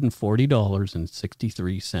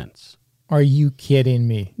 $2,840.63. Are you kidding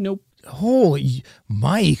me? Nope. Holy...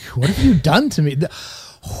 Mike, what have you done to me?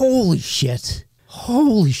 Holy shit.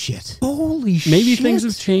 Holy shit. Holy shit. Maybe things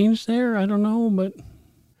have changed there. I don't know, but...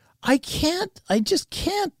 I just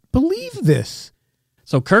can't believe this.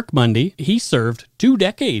 So Kirk Mundy, he served 2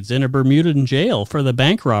 decades in a Bermudan jail for the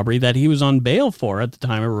bank robbery that he was on bail for at the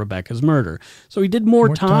time of Rebecca's murder. So he did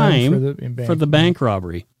more time for the bank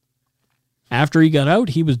robbery. After he got out,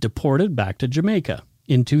 he was deported back to Jamaica.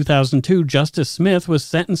 In 2002, Justice Smith was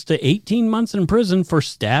sentenced to 18 months in prison for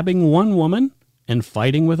stabbing one woman and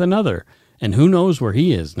fighting with another. And who knows where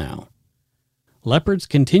he is now. Leopards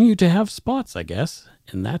continue to have spots, I guess.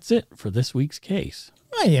 And that's it for this week's case.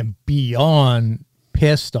 I am beyond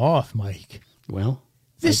pissed off, Mike. Well,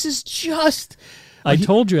 this is just... I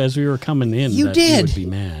told you as we were coming in you that did. you would be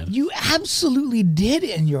mad. You absolutely did,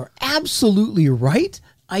 and you're absolutely right.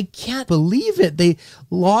 I can't believe it. They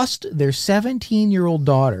lost their 17-year-old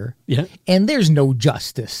daughter. Yeah. And there's no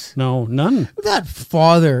justice. No, none. That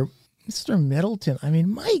father... Mr. Middleton, I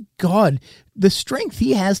mean, my God, the strength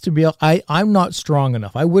he has to be... I'm not strong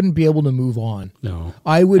enough. I wouldn't be able to move on. No.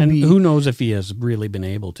 I would be... Who knows if he has really been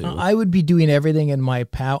able to. I would be doing everything in my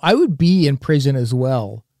power. I would be in prison as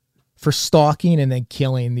well for stalking and then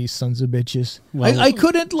killing these sons of bitches. Well, I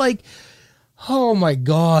couldn't, like... Oh, my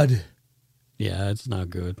God. Yeah, it's not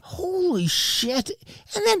good. Holy shit.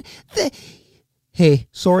 And then... Hey,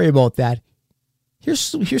 sorry about that. Here's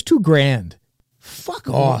 $2,000. Fuck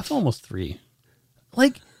off. It's almost 3.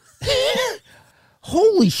 Like,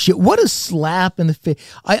 holy shit, what a slap in the face.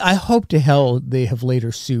 I hope to hell they have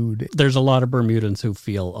later sued. There's a lot of Bermudans who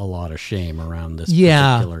feel a lot of shame around this the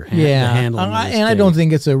particular handling of this and I case. don't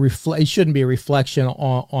think it shouldn't be a reflection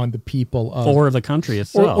on the people of... Or the country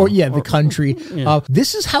itself. The country. Yeah.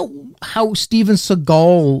 This is how Steven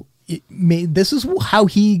Seagal... This is how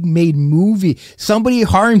he made movie. Somebody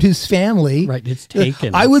harmed his family. Right, it's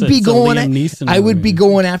Taken. I would be going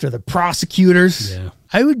after the prosecutors. Yeah.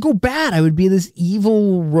 I would go bad. I would be this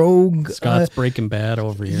evil rogue. Scott's Breaking Bad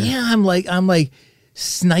over here. Yeah, I'm like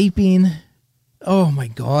sniping. Oh my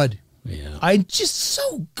God. Yeah. I'm just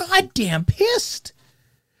so goddamn pissed.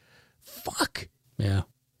 Fuck. Yeah.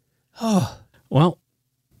 Oh. Well,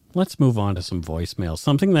 let's move on to some voicemail.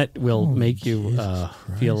 Something that will make you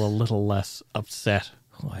feel a little less upset.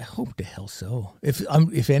 Oh, I hope to hell so.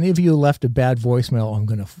 If any of you left a bad voicemail, I'm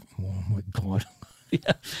gonna... Oh my God.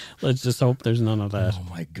 Yeah. Let's just hope there's none of that. Oh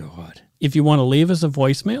my God. If you want to leave us a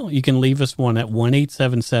voicemail, you can leave us one at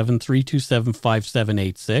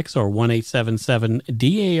 1-877-327-5786 or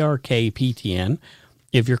 1-877-DARK-PTN.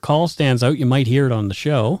 If your call stands out, you might hear it on the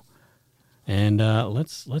show. And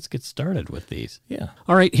let's get started with these. Yeah.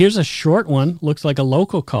 All right, here's a short one. Looks like a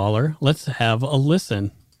local caller. Let's have a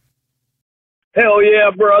listen. Hell yeah,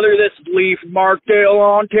 brother. This is Lee from Markdale,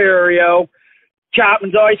 Ontario.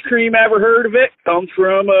 Chapman's Ice Cream, ever heard of it? Comes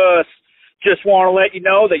from us. Just want to let you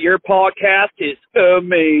know that your podcast is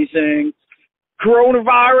amazing.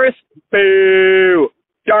 Coronavirus? Boo.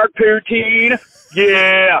 Dark poutine?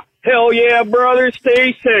 Yeah. Hell yeah, brother.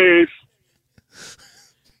 Stay safe.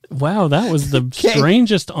 Wow, that was the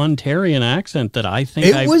strangest Ontarian accent that I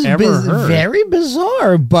think I've ever heard. Very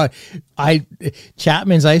bizarre, but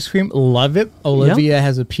Chapman's Ice Cream, love it. Olivia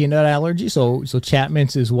has a peanut allergy, so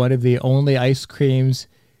Chapman's is one of the only ice creams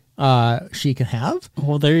she can have.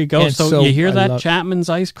 Well, there you go. So you hear that, Chapman's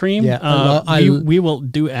Ice Cream? Yeah, we will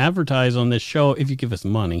do advertise on this show if you give us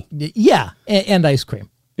money. Yeah, and ice cream.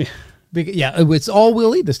 Yeah, it's all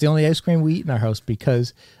we'll eat. That's the only ice cream we eat in our house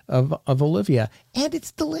because of Olivia, and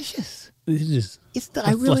it's delicious. I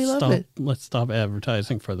really love it. Let's stop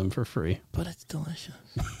advertising for them for free. But it's delicious.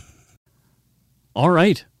 All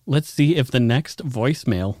right, let's see if the next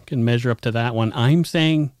voicemail can measure up to that one. I'm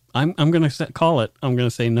saying I'm going to call it. I'm going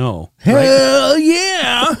to say no. Hell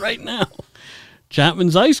yeah! Right now,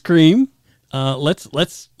 Chapman's Ice Cream. Let's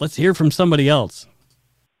hear from somebody else.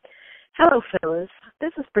 Hello, Phyllis.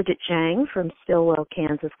 This is Bridget Chang from Stillwell,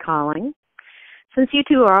 Kansas calling. Since you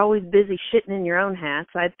two are always busy shitting in your own hats,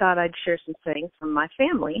 I thought I'd share some things from my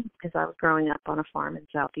family as I was growing up on a farm in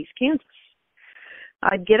southeast Kansas.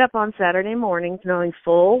 I'd get up on Saturday mornings knowing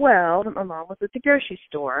full well that my mom was at the grocery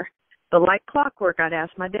store, but like clockwork I'd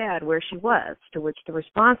ask my dad where she was, to which the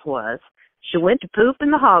response was, "She went to poop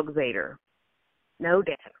and the hogs ate her." "No,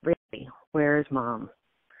 Dad, really, where is Mom?"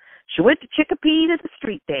 "She went to Chicopee to the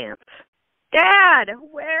street dance." "Dad,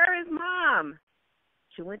 where is Mom?"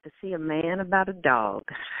 "She went to see a man about a dog."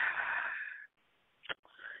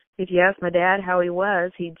 If you asked my dad how he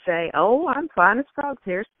was, he'd say, "Oh, I'm fine as frogs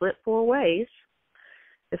here, split 4 ways."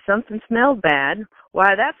 If something smelled bad,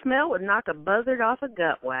 why, that smell would knock a buzzard off a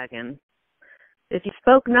gut wagon. If you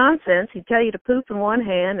spoke nonsense, he'd tell you to poop in one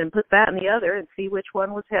hand and put that in the other and see which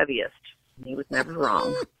one was heaviest. And he was never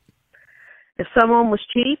wrong. If someone was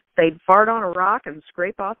cheap, they'd fart on a rock and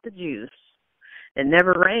scrape off the juice. It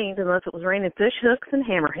never rained unless it was raining fish hooks and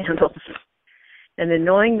hammer handles. And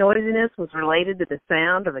annoying noisiness was related to the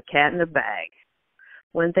sound of a cat in a bag.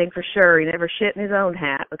 One thing for sure, he never shit in his own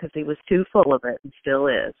hat because he was too full of it and still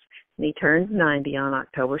is. And he turns 90 on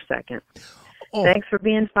October 2nd. Oh. Thanks for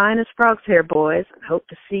being fine as frogs here, boys. Hope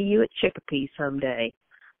to see you at Chicopee someday.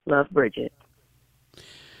 Love, Bridget.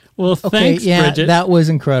 Well, thanks, yeah, Bridget. That was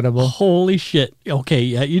incredible. Holy shit. Okay,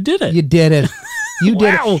 yeah, you did it. You did it. You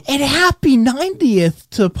did Wow. it. And happy 90th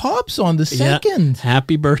to Pops on the 2nd. Yeah.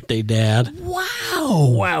 Happy birthday, Dad. Wow.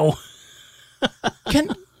 Wow.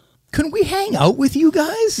 Can we hang out with you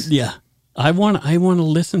guys? Yeah. I want to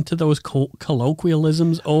listen to those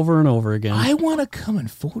colloquialisms over and over again. I want to come and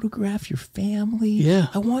photograph your family. Yeah.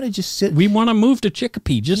 I want to just sit. We want to move to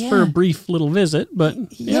Chicopee just for a brief little visit, but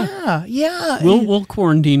yeah. We'll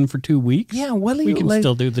quarantine for 2 weeks. Yeah, we can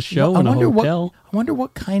still do the show in a hotel. I wonder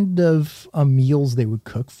what kind of meals they would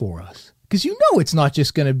cook for us. Because it's not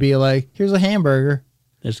just going to be like, here's a hamburger.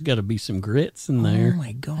 There's got to be some grits in there. Oh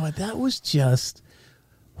my God, that was just,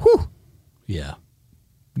 whew. Yeah.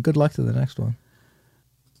 Good luck to the next one.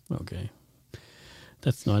 Okay.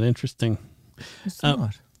 That's not interesting. It's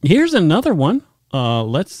not. Here's another one.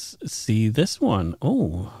 Let's see this one.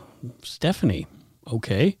 Oh, Stephanie.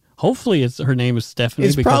 Okay. Hopefully her name is Stephanie.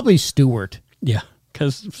 It's probably Stuart. Yeah,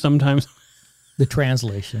 because sometimes. The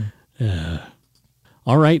translation.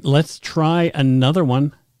 All right, let's try another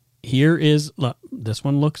one. Here is, this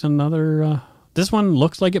one looks this one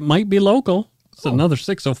looks like it might be local. It's another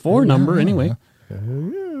 604 number anyway.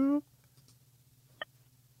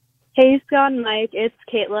 Hey, Scott and Mike, it's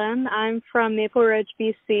Caitlin. I'm from Maple Ridge,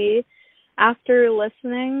 BC. After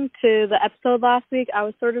listening to the episode last week, I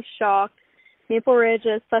was sort of shocked. Maple Ridge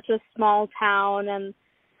is such a small town, and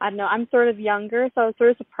I don't know, I'm sort of younger, so I was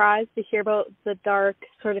sort of surprised to hear about the dark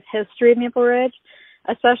sort of history of Maple Ridge,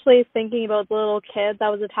 especially thinking about the little kid that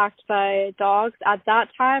was attacked by dogs. At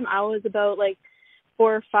that time, I was about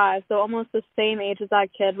 4 or 5, so almost the same age as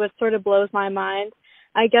that kid, which sort of blows my mind.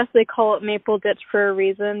 I guess they call it Maple Ditch for a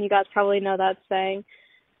reason. You guys probably know that saying.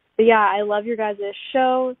 But yeah, I love your guys'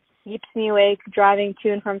 show. It keeps me awake driving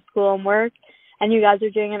to and from school and work. And you guys are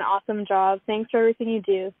doing an awesome job. Thanks for everything you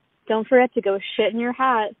do. Don't forget to go shit in your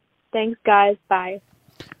hat. Thanks, guys. Bye.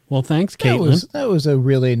 Well, thanks, Caitlin. That was a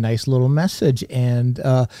really nice little message. And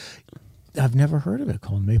I've never heard of it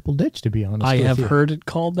called Maple Ditch, to be honest with you. I have heard it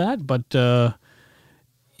called that, but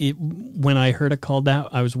when I heard it called that,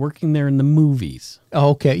 I was working there in the movies. Oh,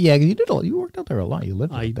 okay. Yeah, you worked out there a lot. You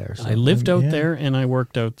lived out there. So I lived out there and I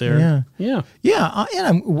worked out there. Yeah.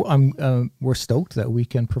 And we're stoked that we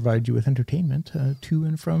can provide you with entertainment to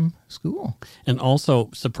and from school. And also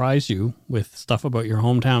surprise you with stuff about your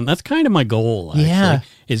hometown. That's kind of my goal, actually. Yeah.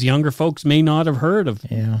 Is younger folks may not have heard of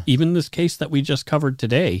even this case that we just covered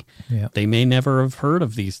today. Yeah. They may never have heard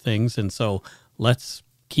of these things. And so let's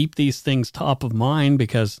keep these things top of mind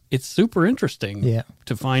because it's super interesting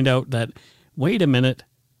to find out that, wait a minute,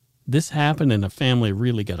 this happened and a family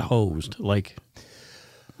really got hosed. I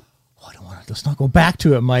don't want to, let's not go back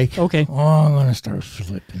to it, Mike. Okay. Oh, I'm going to start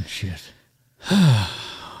flipping shit.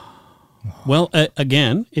 Well,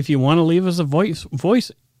 again, if you want to leave us a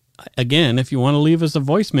voicemail,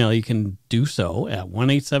 you can do so at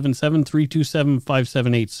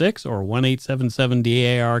 1-877-327-5786 or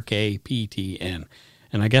 1-877-DARK-PTN.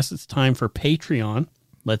 And I guess it's time for Patreon.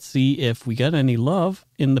 Let's see if we got any love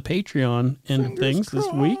in the Patreon and things this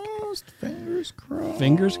week. Fingers crossed.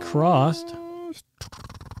 Fingers crossed.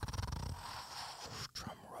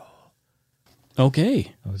 Drum roll.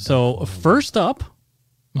 Okay. So first up,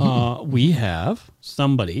 we have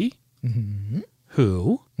somebody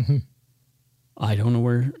who I don't know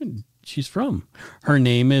where she's from. Her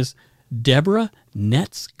name is Deborah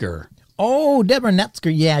Netzger. Oh, Deborah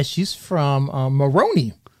Netzger. Yeah, she's from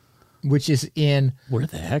Maroney. which is in Where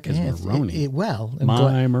the heck is yeah, Moroni?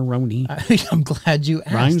 Moroni. I'm glad you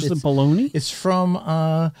asked. Rhymes with baloney? It's from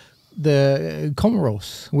the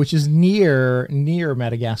Comoros, which is near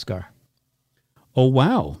Madagascar. Oh,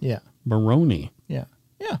 wow. Yeah, Moroni. yeah.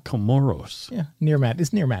 Comoros. Yeah,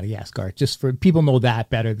 it's near Madagascar. Just for people know that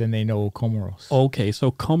better than they know Comoros. Okay, so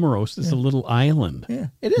Comoros is a little island. Yeah,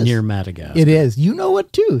 it is Near Madagascar. It is. You know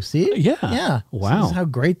it too. See? Yeah. Yeah. Wow. This is how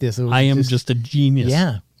great this is. I am just a genius.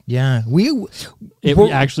 Yeah. Yeah. We're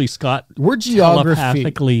Actually, Scott, we're geography.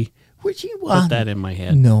 telepathically Would you put that in my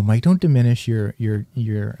head. No, Mike, don't diminish your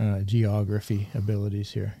geography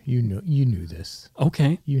abilities here. You knew this.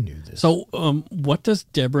 Okay. You knew this. So, what does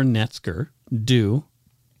Deborah Netzger do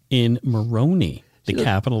in Moroni, the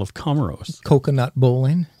capital of Comoros? Coconut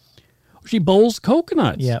bowling. She bowls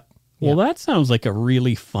coconuts. Yeah. Well, that sounds like a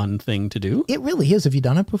really fun thing to do. It really is. Have you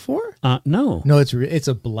done it before? No. No, it's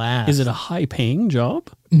a blast. Is it a high-paying job?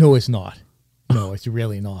 No, it's not. No, it's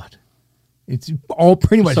really not. It's all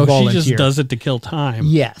pretty much So volunteer. she just does it to kill time.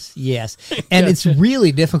 Yes. And it's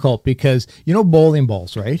really difficult because you know bowling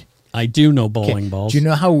balls, right? I do know bowling balls. Do you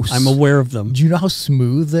know how I'm aware of them. Do you know how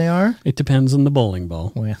smooth they are? It depends on the bowling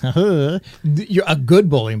ball. Well, a good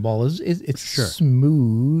bowling ball is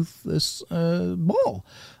smooth as ball.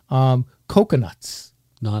 Coconuts,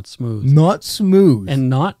 Not smooth. not smooth. And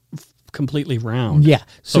not completely round. Yeah,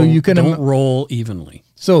 so you can don't roll evenly.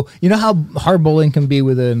 So you know how hard bowling can be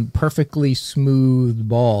with a perfectly smooth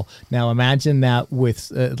ball. Now imagine that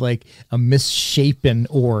with like a misshapen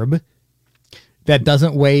orb that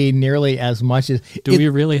doesn't weigh nearly as much as. Do we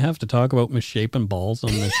really have to talk about misshapen balls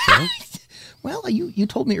on this show? Well, you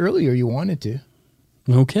told me earlier you wanted to.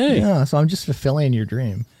 Okay. Yeah, so I'm just fulfilling your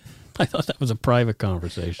dream. I thought that was a private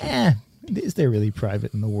conversation. Is there really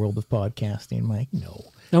private in the world of podcasting, Mike? No.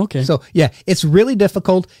 Okay. So yeah, it's really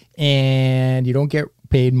difficult, and you don't get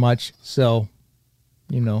paid much. So,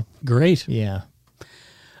 great. Yeah.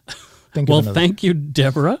 Thank you,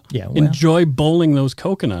 Deborah. Yeah. Well, Enjoy bowling those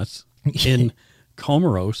coconuts in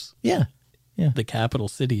Comoros. Yeah. The capital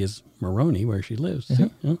city is Moroni, where she lives.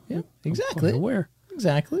 Yeah. Exactly. I'm aware.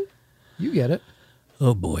 Exactly. You get it.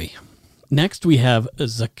 Oh boy. Next we have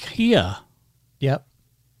Zakia Yep.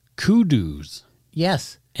 Kudus,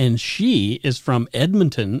 Yes. and she is from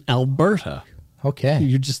Edmonton, Alberta. Okay.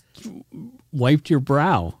 You just wiped your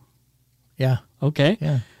brow. Yeah. Okay.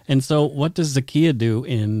 Yeah. And so what does Zakia do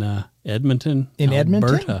in Edmonton, In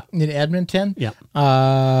Alberta? Edmonton? Yeah.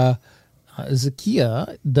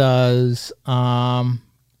 Zakia does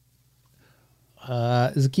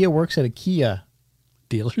Zakia works at a Kia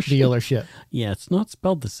dealership. Yeah, it's not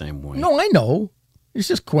spelled the same way. No, I know. It's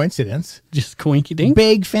just coincidence. Just coinky dink.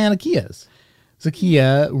 Big fan of Kias.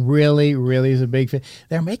 Zakia really, really is a big fan.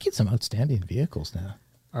 They're making some outstanding vehicles now.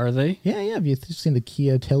 Are they? Yeah. Have you seen the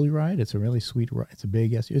Kia Telluride? It's a really sweet ride. It's a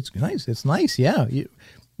big SUV. It's nice. It's nice. Yeah.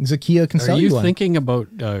 Zakia can sell Are you you one. thinking about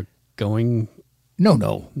going? No.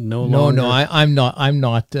 No No. longer? I'm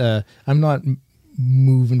not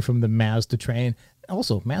moving from the Mazda train.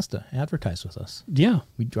 Also, Mazda, advertise with us. Yeah,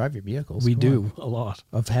 We drive your vehicles. we Come do on. a lot.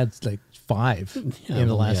 I've had like 5 Yeah, in the I've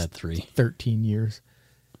only last had 3. 13 years.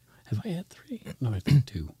 Have I had 3? No, I think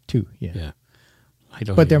 2. 2, yeah. Yeah, I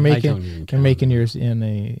don't. But they're even- I don't making even they're count making them. yours in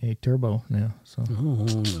a turbo now. So Oh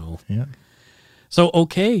no. yeah. So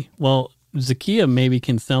okay, well, Zakia maybe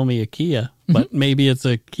can sell me a Kia, but maybe it's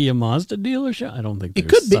a Kia Mazda dealership. I don't think It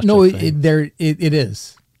there's could be. such No, a thing. it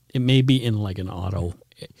is. It may be in like an auto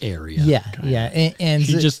area. Yeah, kinda. yeah. And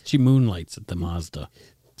She moonlights at the Mazda.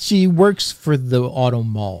 she works for the auto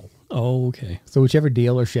mall. Oh, okay. So whichever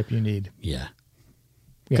dealership you need. Yeah.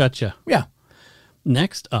 Yeah. Gotcha. Yeah.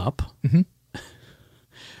 Next up,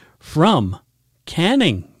 from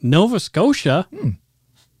Canning, Nova Scotia,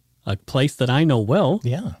 a place that I know well,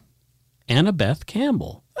 Yeah. Annabeth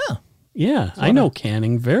Campbell. Oh, Yeah, I know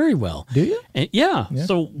Canning very well. do you? And yeah.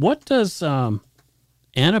 So what does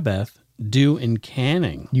Annabeth do in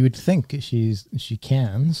Canning? You would think she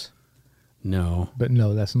cans, No. but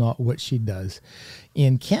no, that's not what she does.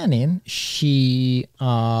 In Canning, she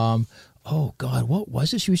oh God, what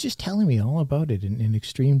was it? She was just telling me all about it in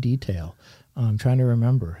extreme detail. I'm trying to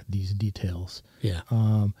remember these details. Yeah.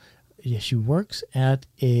 Yeah, she works at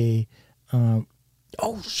a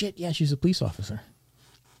oh shit, yeah, she's a police officer.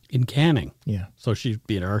 In Canning. Yeah. So she'd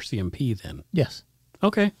be an RCMP then. Yes.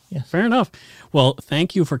 Okay. Yes. Fair enough. Well,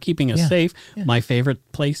 thank you for keeping us Yeah. safe. Yeah. My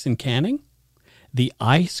favorite place in Canning, the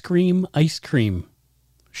ice cream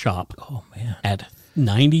shop Oh man. at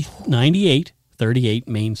 9838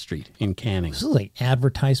 Main Street in Canning. This is like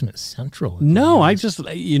advertisement central. No, I just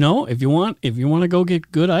if you want to go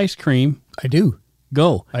get good ice cream, I do.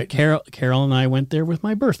 Go. Carol and I went there with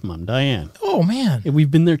my birth mom, Diane. Oh, man.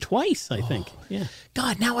 We've been there twice, I think. Yeah.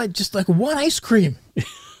 God, now I just like want ice cream. What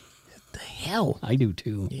the hell? I do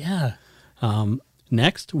too. Yeah.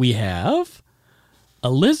 Next, we have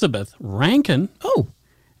Elizabeth Rankin. Oh,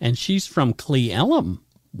 And she's from Cle Elum,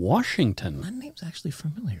 Washington. that name's actually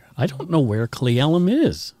familiar. I don't know where Cle Elum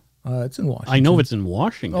is. It's in Washington. I know it's in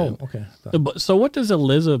Washington. Oh, okay. So what does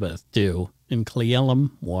Elizabeth do in Cle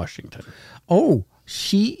Elum, Washington? Oh,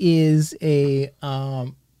 she is a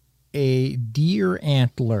deer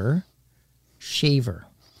antler shaver.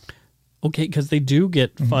 Okay, because they do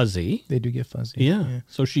get fuzzy. They do get fuzzy. Yeah.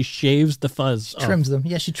 So she shaves the fuzz. Trims them.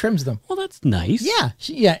 Yeah, she trims them. Well, that's nice. Yeah.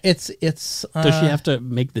 It's. Does she have to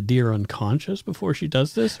make the deer unconscious before she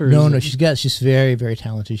does this? Or No. She's very, very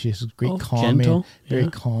talented. She has a great calming, gentle. very Yeah.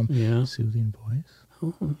 calm, Yeah. soothing voice.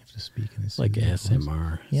 You have to speak in a like soothing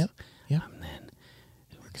ASMR. voice. Yep. And then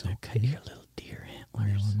we're gonna cut your little deer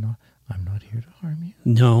antlers. No, I'm not here to harm you.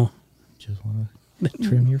 No, Just want to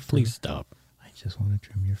trim your fur. please stop. I just want to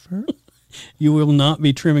trim your fur. You will not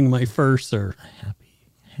be trimming my fur, sir. Happy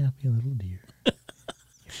little deer.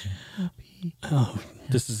 Happy. Oh,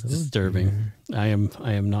 this is little disturbing. I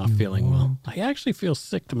am not feeling well. I actually feel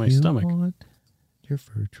sick to my You stomach. want your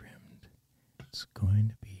fur trimmed. It's going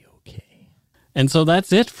to be okay. And so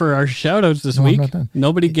that's it for our shout outs this No, I'm week. not done.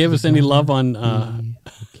 Nobody gave us any love on Be okay.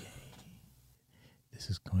 This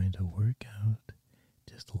is going to work out.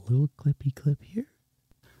 Just a little clippy clip here.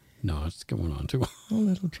 No, it's going on too. A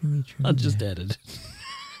little trimmy trim. I'll just edit it.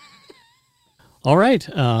 All right.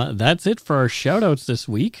 That's it for our shout outs this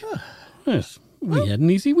week. Yes, we had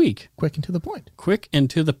an easy week. Quick and to the point. Quick and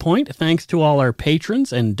to the point. Thanks to all our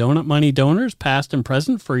patrons and Donut Money donors, past and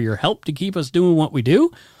present, for your help to keep us doing what we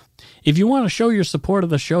do. If you want to show your support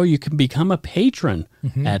of the show, you can become a patron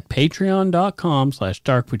at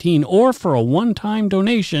patreon.com/darkpoutine, or for a one-time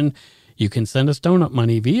donation, you can send us donut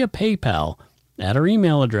money via PayPal at our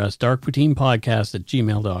email address,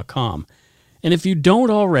 darkpoutinepodcast@gmail.com. And if you don't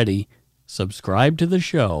already, subscribe to the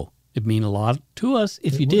show. It'd mean a lot to us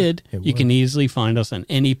if you did. You can easily find us on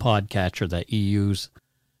any podcatcher that you use.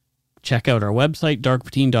 Check out our website,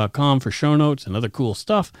 darkpoutine.com, for show notes and other cool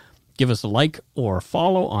stuff. Give us a like or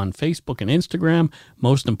follow on Facebook and Instagram.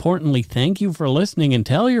 Most importantly, thank you for listening, and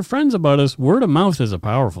tell your friends about us. Word of mouth is a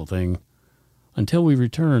powerful thing. Until we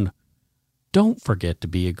return, don't forget to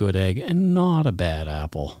be a good egg and not a bad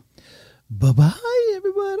apple. Bye-bye,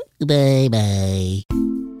 everybody. Bye-bye.